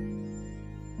 7-fold.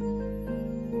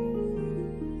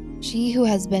 She who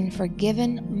has been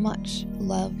forgiven much,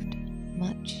 loved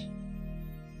much.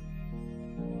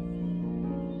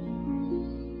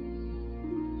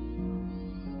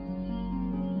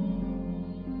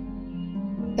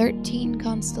 "13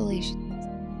 constellations.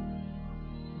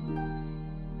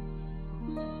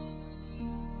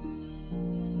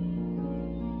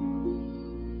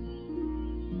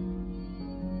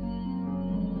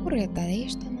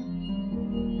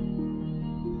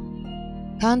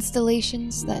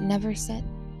 Constellations that never set.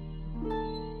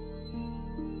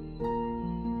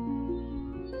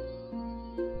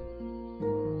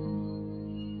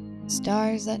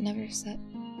 Stars that never set.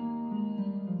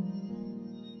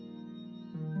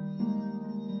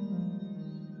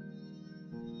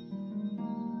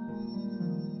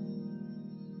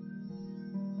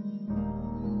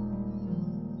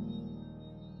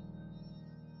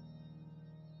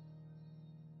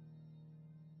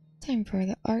 Time for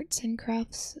the arts and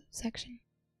crafts section.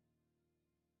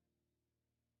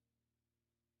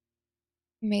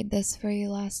 I made this for you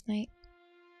last night.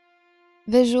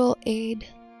 Visual aid.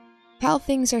 How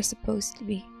things are supposed to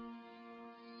be.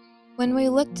 When we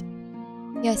looked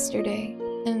yesterday,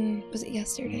 and was it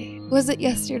yesterday? Was it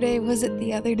yesterday? Was it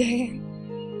the other day?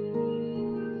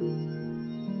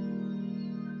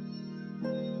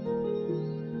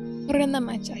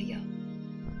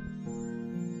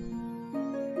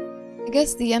 I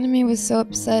guess the enemy was so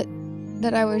upset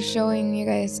that I was showing you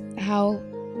guys how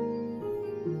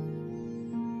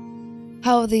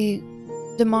the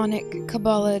demonic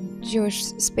Kabbalah Jewish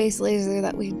space laser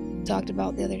that we talked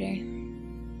about the other day,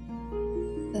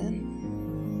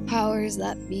 the powers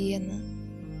that be and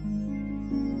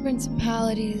the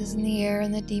principalities in the air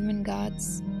and the demon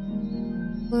gods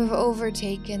who have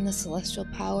overtaken the celestial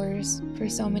powers for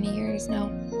so many years now.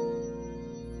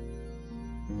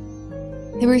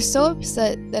 They were so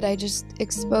upset that I just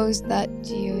exposed that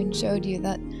to you and showed you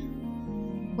that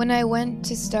when I went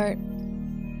to start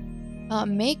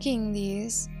making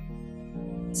these,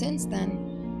 since then,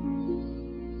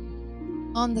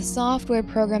 On the software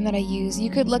program that I use, you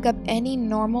could look up any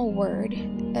normal word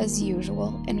as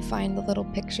usual and find the little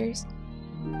pictures.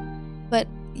 But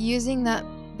using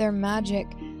their magic,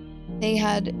 they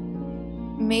had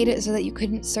made it so that you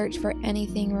couldn't search for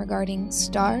anything regarding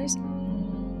stars,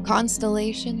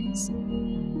 constellations,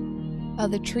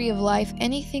 the tree of life,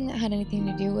 anything that had anything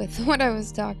to do with what I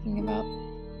was talking about.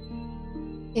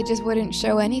 It just wouldn't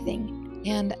show anything.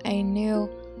 And I knew,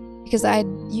 because I had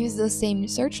used those same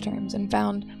search terms and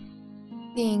found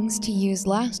things to use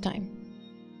last time.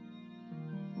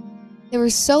 They were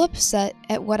so upset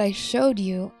at what I showed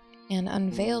you and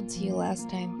unveiled to you last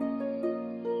time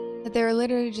that they were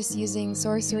literally just using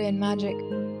sorcery and magic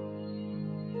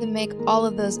to make all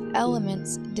of those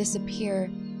elements disappear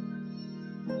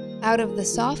out of the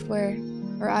software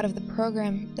or out of the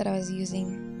program that I was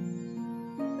using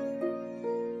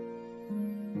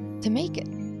to make it.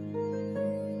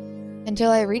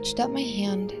 Until I reached up my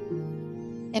hand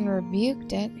and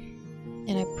rebuked it,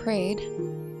 and I prayed,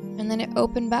 and then it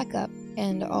opened back up,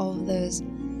 and all of those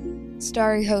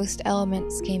starry host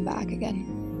elements came back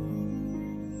again.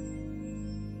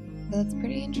 So that's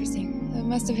pretty interesting. I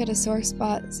must have hit a sore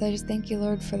spot, so I just thank you,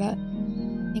 Lord, for that.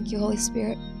 Thank you, Holy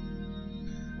Spirit.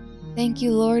 Thank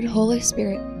you, Lord, Holy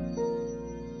Spirit.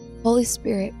 Holy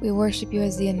Spirit, we worship you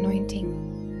as the anointing.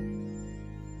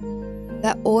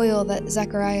 That oil that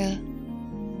Zechariah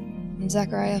in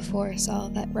Zechariah 4 saw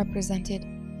that represented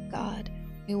God.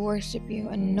 We worship you,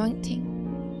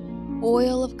 anointing,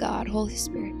 oil of God, Holy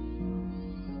Spirit.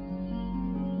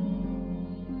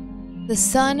 The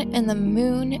sun and the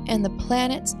moon and the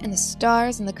planets and the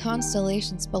stars and the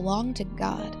constellations belong to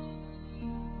God.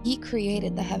 He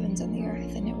created the heavens and the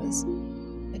earth, and it was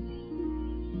good.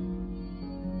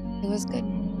 It was good.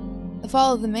 The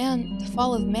fall of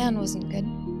man wasn't good.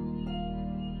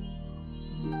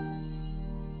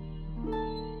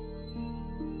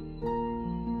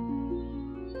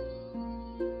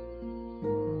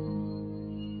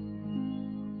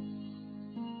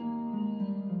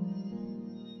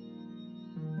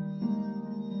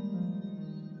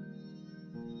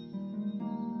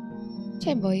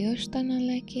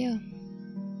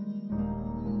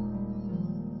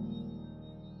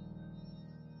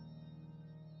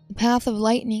 The path of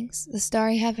lightnings, the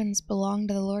starry heavens, belong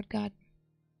to the Lord God.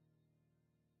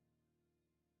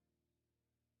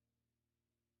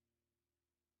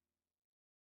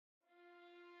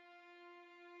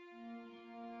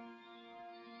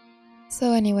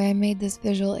 So anyway, I made this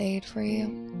visual aid for you.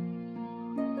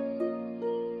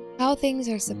 How things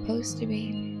are supposed to be.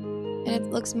 And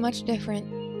it looks much different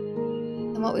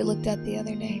than what we looked at the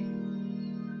other day.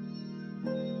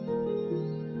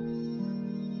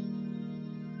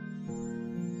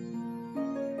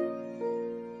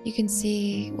 You can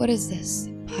see, what is this?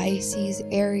 Pisces,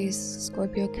 Aries,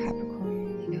 Scorpio,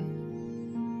 Capricorn, Leo.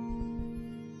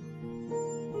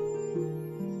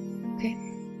 Okay.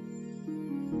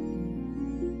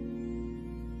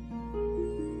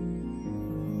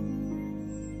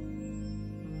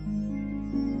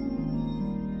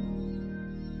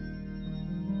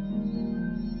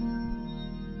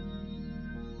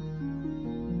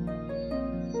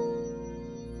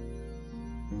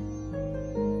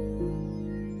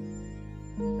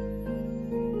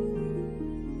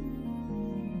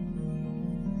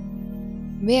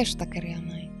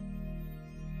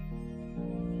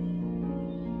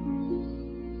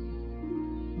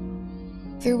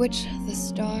 Through which the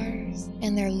stars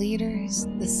and their leaders,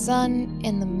 the sun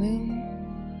and the moon,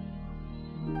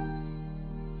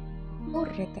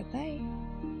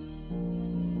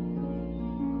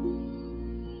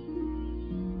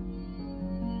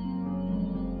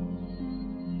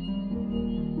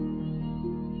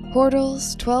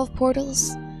 portals, 12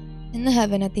 portals in the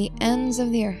heaven at the ends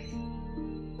of the earth,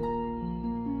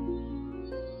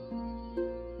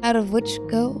 out of which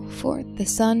go forth the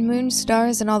sun, moon,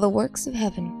 stars, and all the works of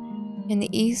heaven, in the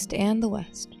east and the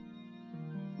west.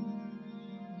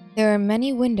 There are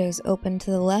many windows open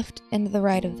to the left and to the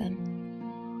right of them.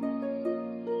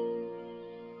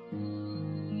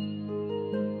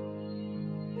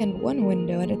 And one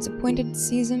window at its appointed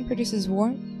season produces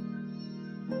warmth,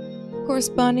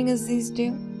 corresponding as these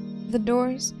do, the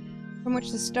doors from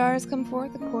which the stars come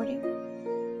forth according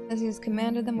as he has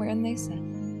commanded them wherein they sit.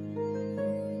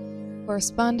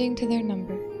 Corresponding to their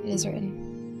number, it is written.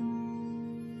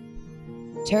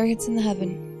 Chariots in the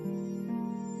heaven,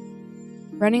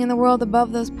 running in the world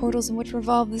above those portals in which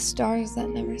revolve the stars that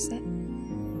never set.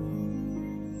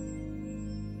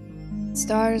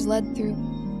 Stars led through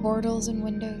portals and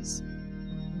windows,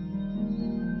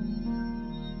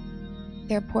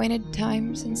 their appointed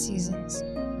times and seasons.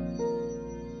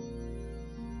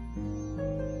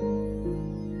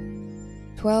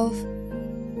 12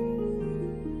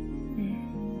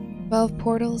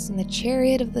 portals in the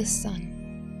chariot of the sun.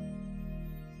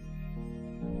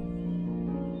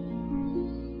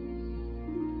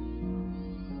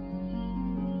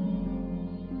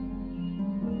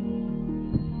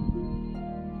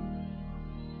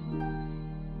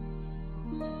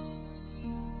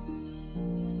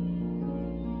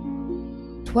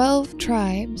 "12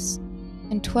 tribes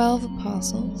and 12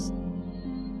 apostles."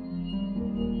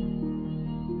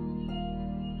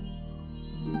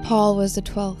 Paul was the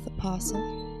 12th apostle.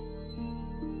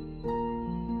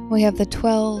 We have the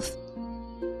 12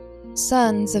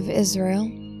 sons of Israel,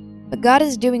 but God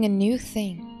is doing a new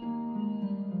thing.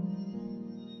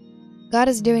 God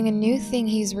is doing a new thing.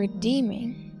 He's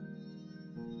redeeming,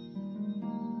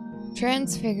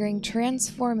 transfiguring,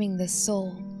 transforming the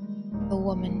soul of a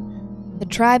woman, the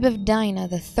tribe of Dinah,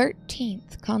 the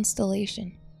 13th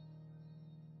constellation.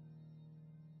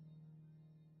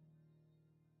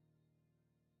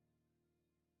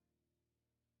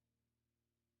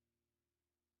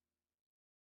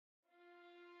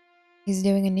 He's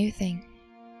doing a new thing.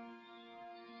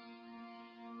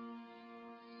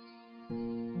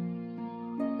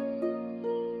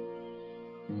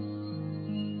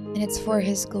 And it's for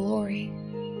His glory.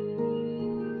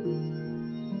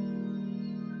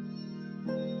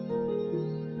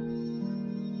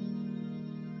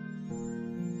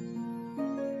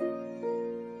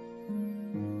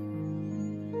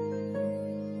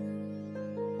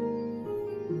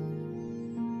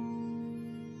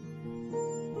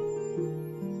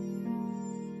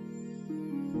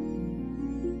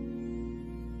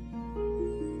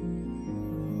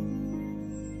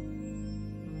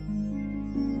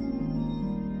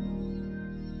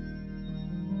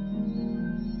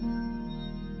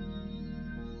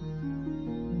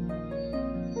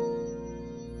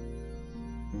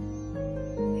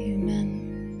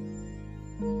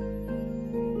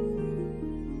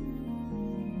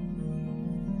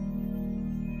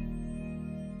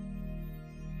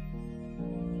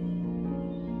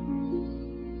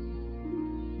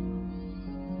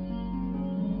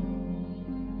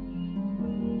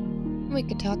 We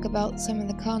could talk about some of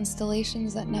the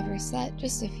constellations that never set,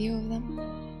 just a few of them.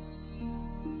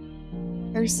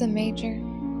 Ursa Major.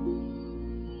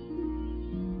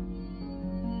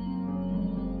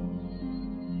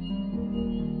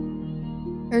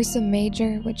 Ursa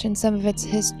Major, which in some of its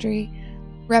history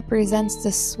represents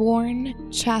the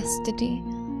sworn chastity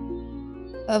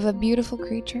of a beautiful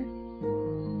creature.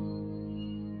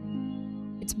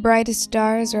 Its brightest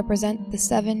stars represent the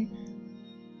 7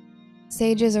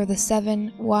 sages, or the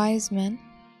 7 wise men.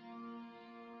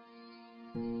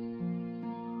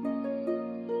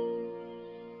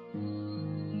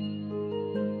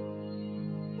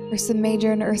 Ursa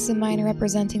Major and Ursa Minor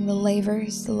representing the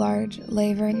lavers, the large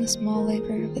laver and the small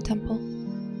laver of the temple.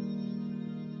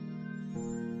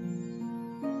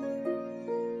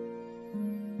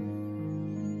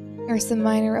 Ursa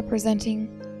Minor representing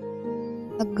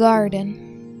a garden.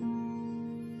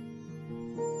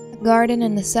 Garden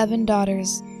and the 7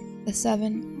 daughters, the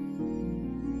seven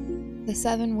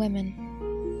women,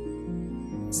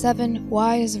 7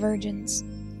 wise virgins,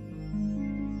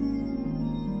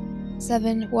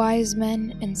 7 wise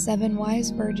men and 7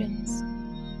 wise virgins,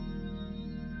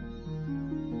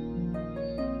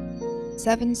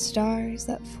 7 stars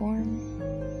that form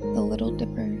the Little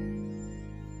Dipper.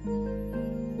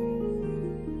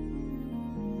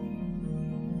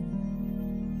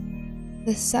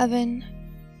 The 7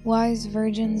 wise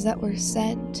virgins that were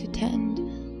said to tend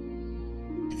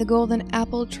to the golden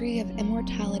apple tree of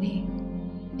immortality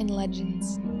in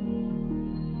legends.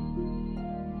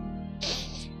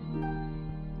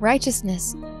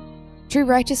 Righteousness. True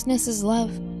righteousness is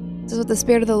love. This is what the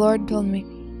Spirit of the Lord told me.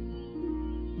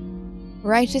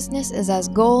 Righteousness is as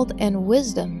gold, and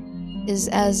wisdom is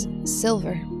as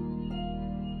silver.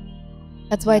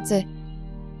 That's why it's a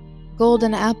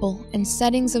golden apple and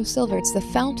settings of silver. It's the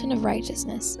fountain of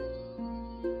righteousness,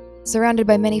 surrounded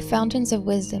by many fountains of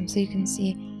wisdom. So you can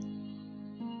see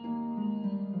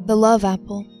the love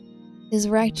apple is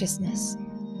righteousness.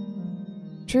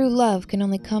 True love can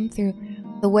only come through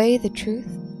the way, the truth,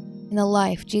 and the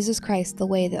life. Jesus Christ, the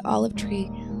way, the olive tree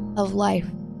of life,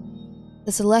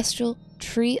 the celestial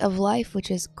tree of life, which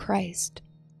is Christ.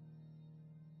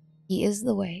 He is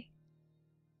the way.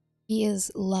 He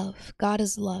is love. God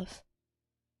is love.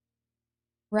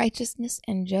 Righteousness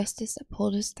and justice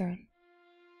uphold His throne.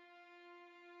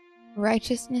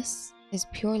 Righteousness is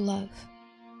pure love,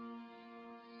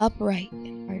 upright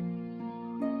in heart,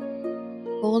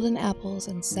 golden apples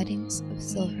and settings of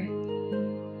silver.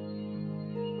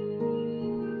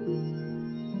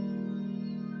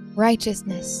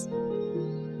 righteousness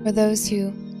for those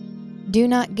who do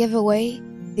not give away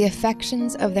the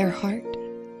affections of their heart,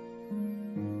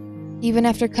 even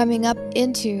after coming up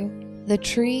into the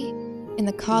tree in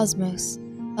the cosmos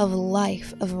of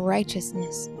life, of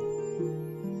righteousness.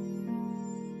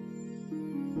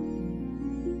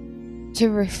 To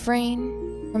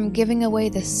refrain from giving away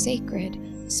the sacred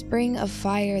spring of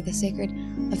fire, the sacred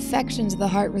affections of the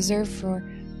heart reserved for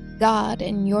God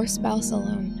and your spouse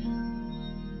alone.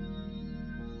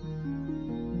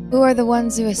 Who are the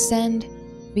ones who ascend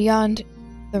beyond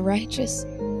the righteous?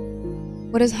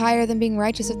 What is higher than being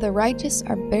righteous if the righteous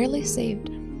are barely saved?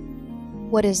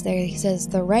 What is there? He says,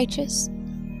 the righteous,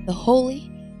 the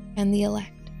holy, and the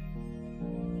elect.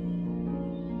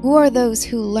 Who are those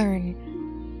who learn,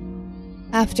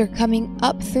 after coming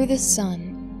up through the sun,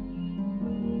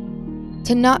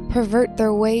 to not pervert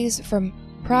their ways from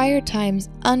prior times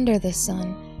under the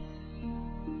sun?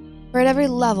 For at every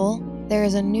level, there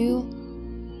is a new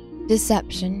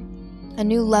deception, a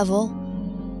new level,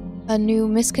 a new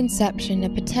misconception, a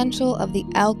potential of the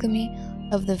alchemy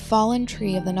of the fallen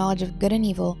tree of the knowledge of good and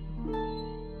evil,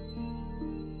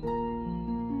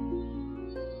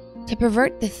 to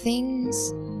pervert the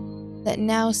things that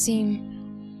now seem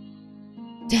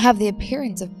to have the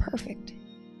appearance of perfect.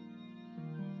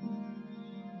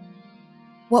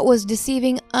 What was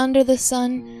deceiving under the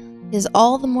sun is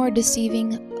all the more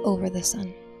deceiving over the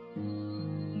sun,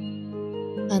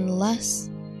 unless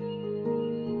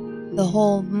the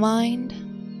whole mind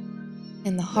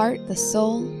and the heart, the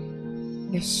soul,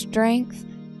 your strength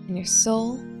and your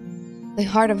soul, the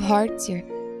heart of hearts, your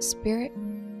spirit,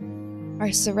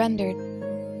 are surrendered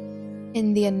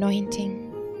in the anointing,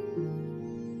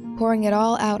 pouring it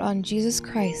all out on Jesus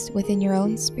Christ within your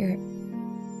own spirit,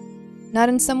 not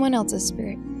in someone else's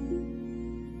spirit,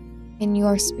 in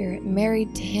your spirit,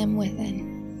 married to Him within,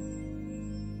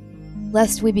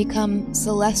 lest we become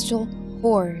celestial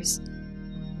whores,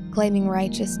 claiming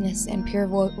righteousness and pure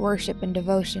worship and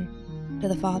devotion to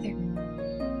the Father.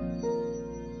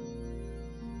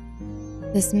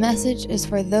 This message is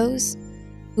for those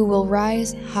who will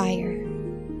rise higher.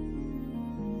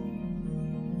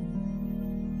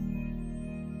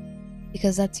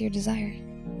 Because that's your desire.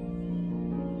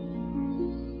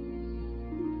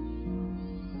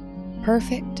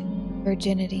 Perfect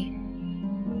virginity.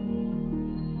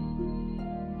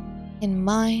 In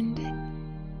mind,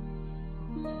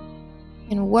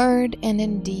 in word and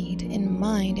in deed, in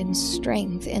mind, in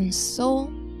strength, in soul,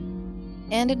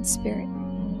 and in spirit.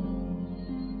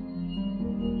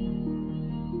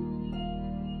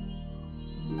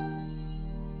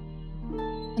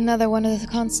 Another one of the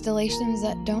constellations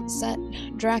that don't set,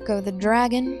 Draco, the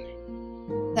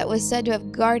dragon that was said to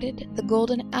have guarded the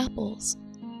golden apples,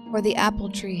 or the apple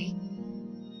tree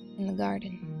in the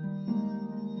garden.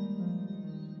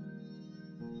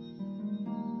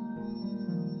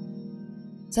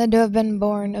 Said to have been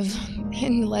born of,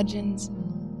 in legends,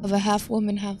 of a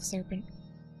half-woman, half-serpent.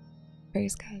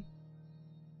 Praise God.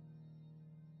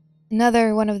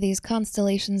 Another one of these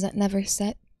constellations that never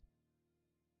set,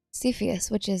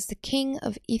 Cepheus, which is the king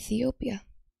of Ethiopia.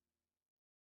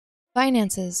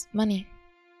 Finances, money.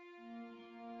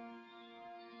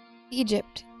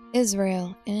 Egypt,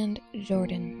 Israel, and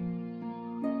Jordan.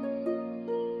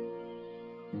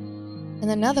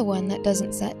 And another one that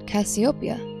doesn't set,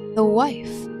 Cassiopeia, the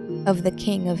wife of the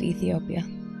king of Ethiopia.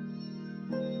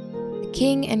 The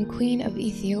king and queen of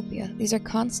Ethiopia. These are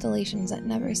constellations that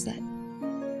never set.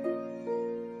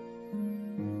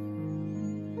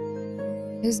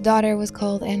 Whose daughter was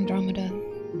called Andromeda.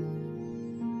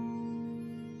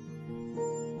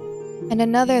 And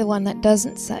another one that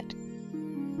doesn't set,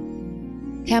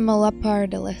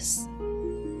 Camelopardalis.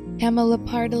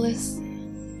 Camelopardalis.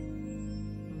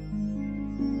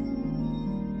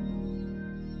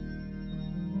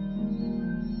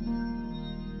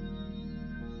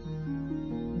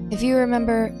 If you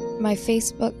remember my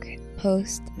Facebook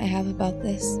post I have about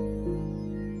this,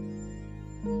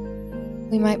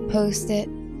 we might repost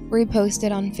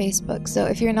it on Facebook. So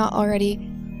if you're not already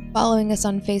following us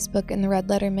on Facebook in the Red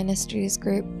Letter Ministries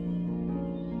group,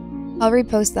 I'll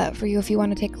repost that for you if you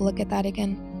want to take a look at that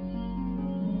again.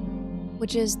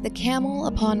 Which is the camel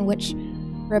upon which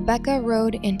Rebekah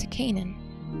rode into Canaan.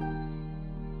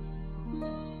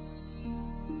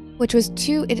 Which was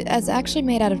it is actually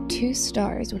made out of 2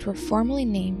 stars, which were formerly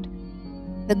named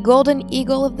the golden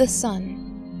eagle of the sun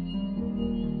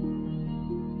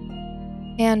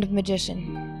and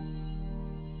magician.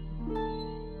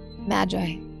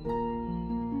 Magi.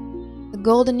 The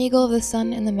golden eagle of the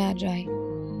sun and the Magi.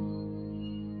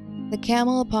 The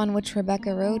camel upon which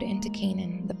Rebekah rode into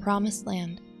Canaan, the promised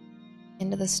land,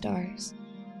 into the stars.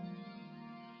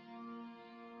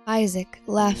 Isaac,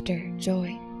 laughter,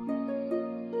 joy.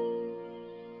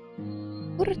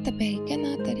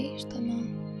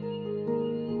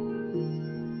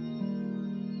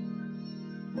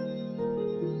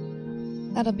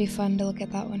 That'll be fun to look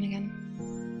at that one again.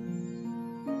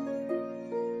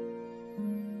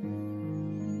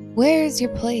 Where is your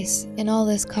place in all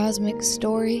this cosmic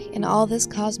story, in all this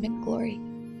cosmic glory?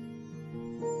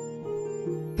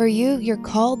 For you, you're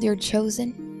called, you're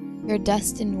chosen, you're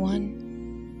destined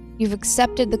one. You've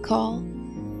accepted the call.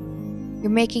 You're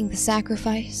making the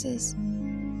sacrifices,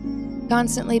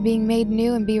 constantly being made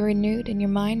new and be renewed in your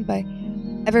mind by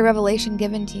every revelation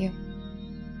given to you.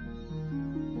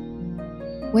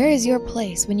 Where is your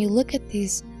place when you look at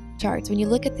these charts, when you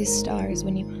look at these stars,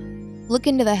 when you look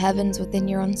into the heavens within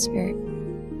your own spirit?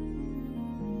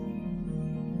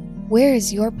 Where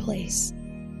is your place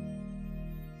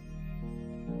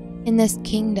in this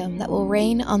kingdom that will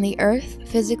reign on the earth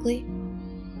physically,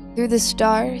 through the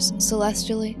stars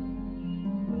celestially,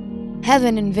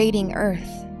 heaven invading earth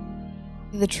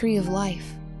through the tree of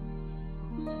life?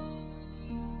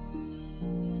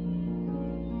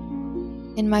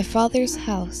 In my Father's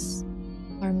house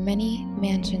are many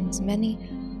mansions, many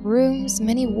rooms,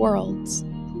 many worlds.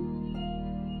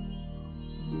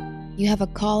 You have a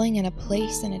calling and a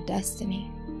place and a destiny.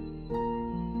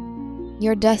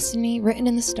 Your destiny written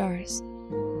in the stars.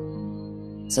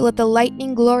 So let the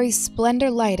lightning, glory,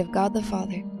 splendor, light of God the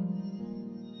Father,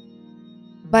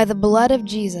 by the blood of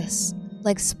Jesus,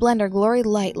 like splendor, glory,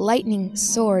 light, lightning,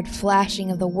 sword,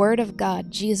 flashing of the word of God,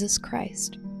 Jesus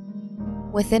Christ,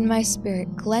 within my spirit,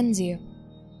 cleanse you.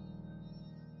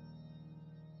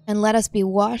 And let us be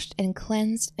washed and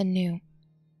cleansed anew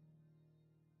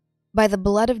by the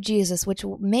blood of Jesus, which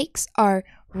makes our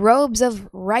robes of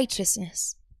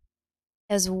righteousness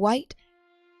as white,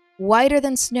 whiter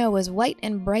than snow, as white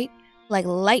and bright like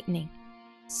lightning,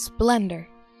 splendor,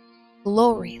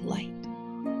 glory, light,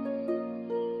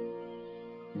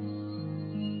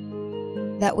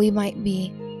 that we might be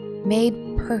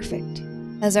made perfect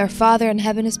as our Father in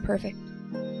heaven is perfect,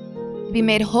 to be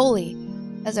made holy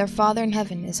as our Father in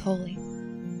heaven is holy,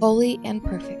 holy and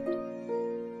perfect.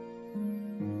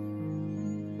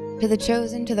 To the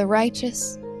chosen, to the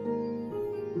righteous,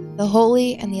 the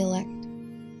holy and the elect,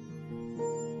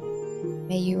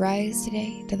 may you rise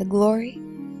today to the glory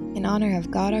and honor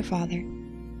of God our Father.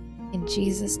 In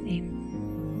Jesus'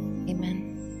 name, amen.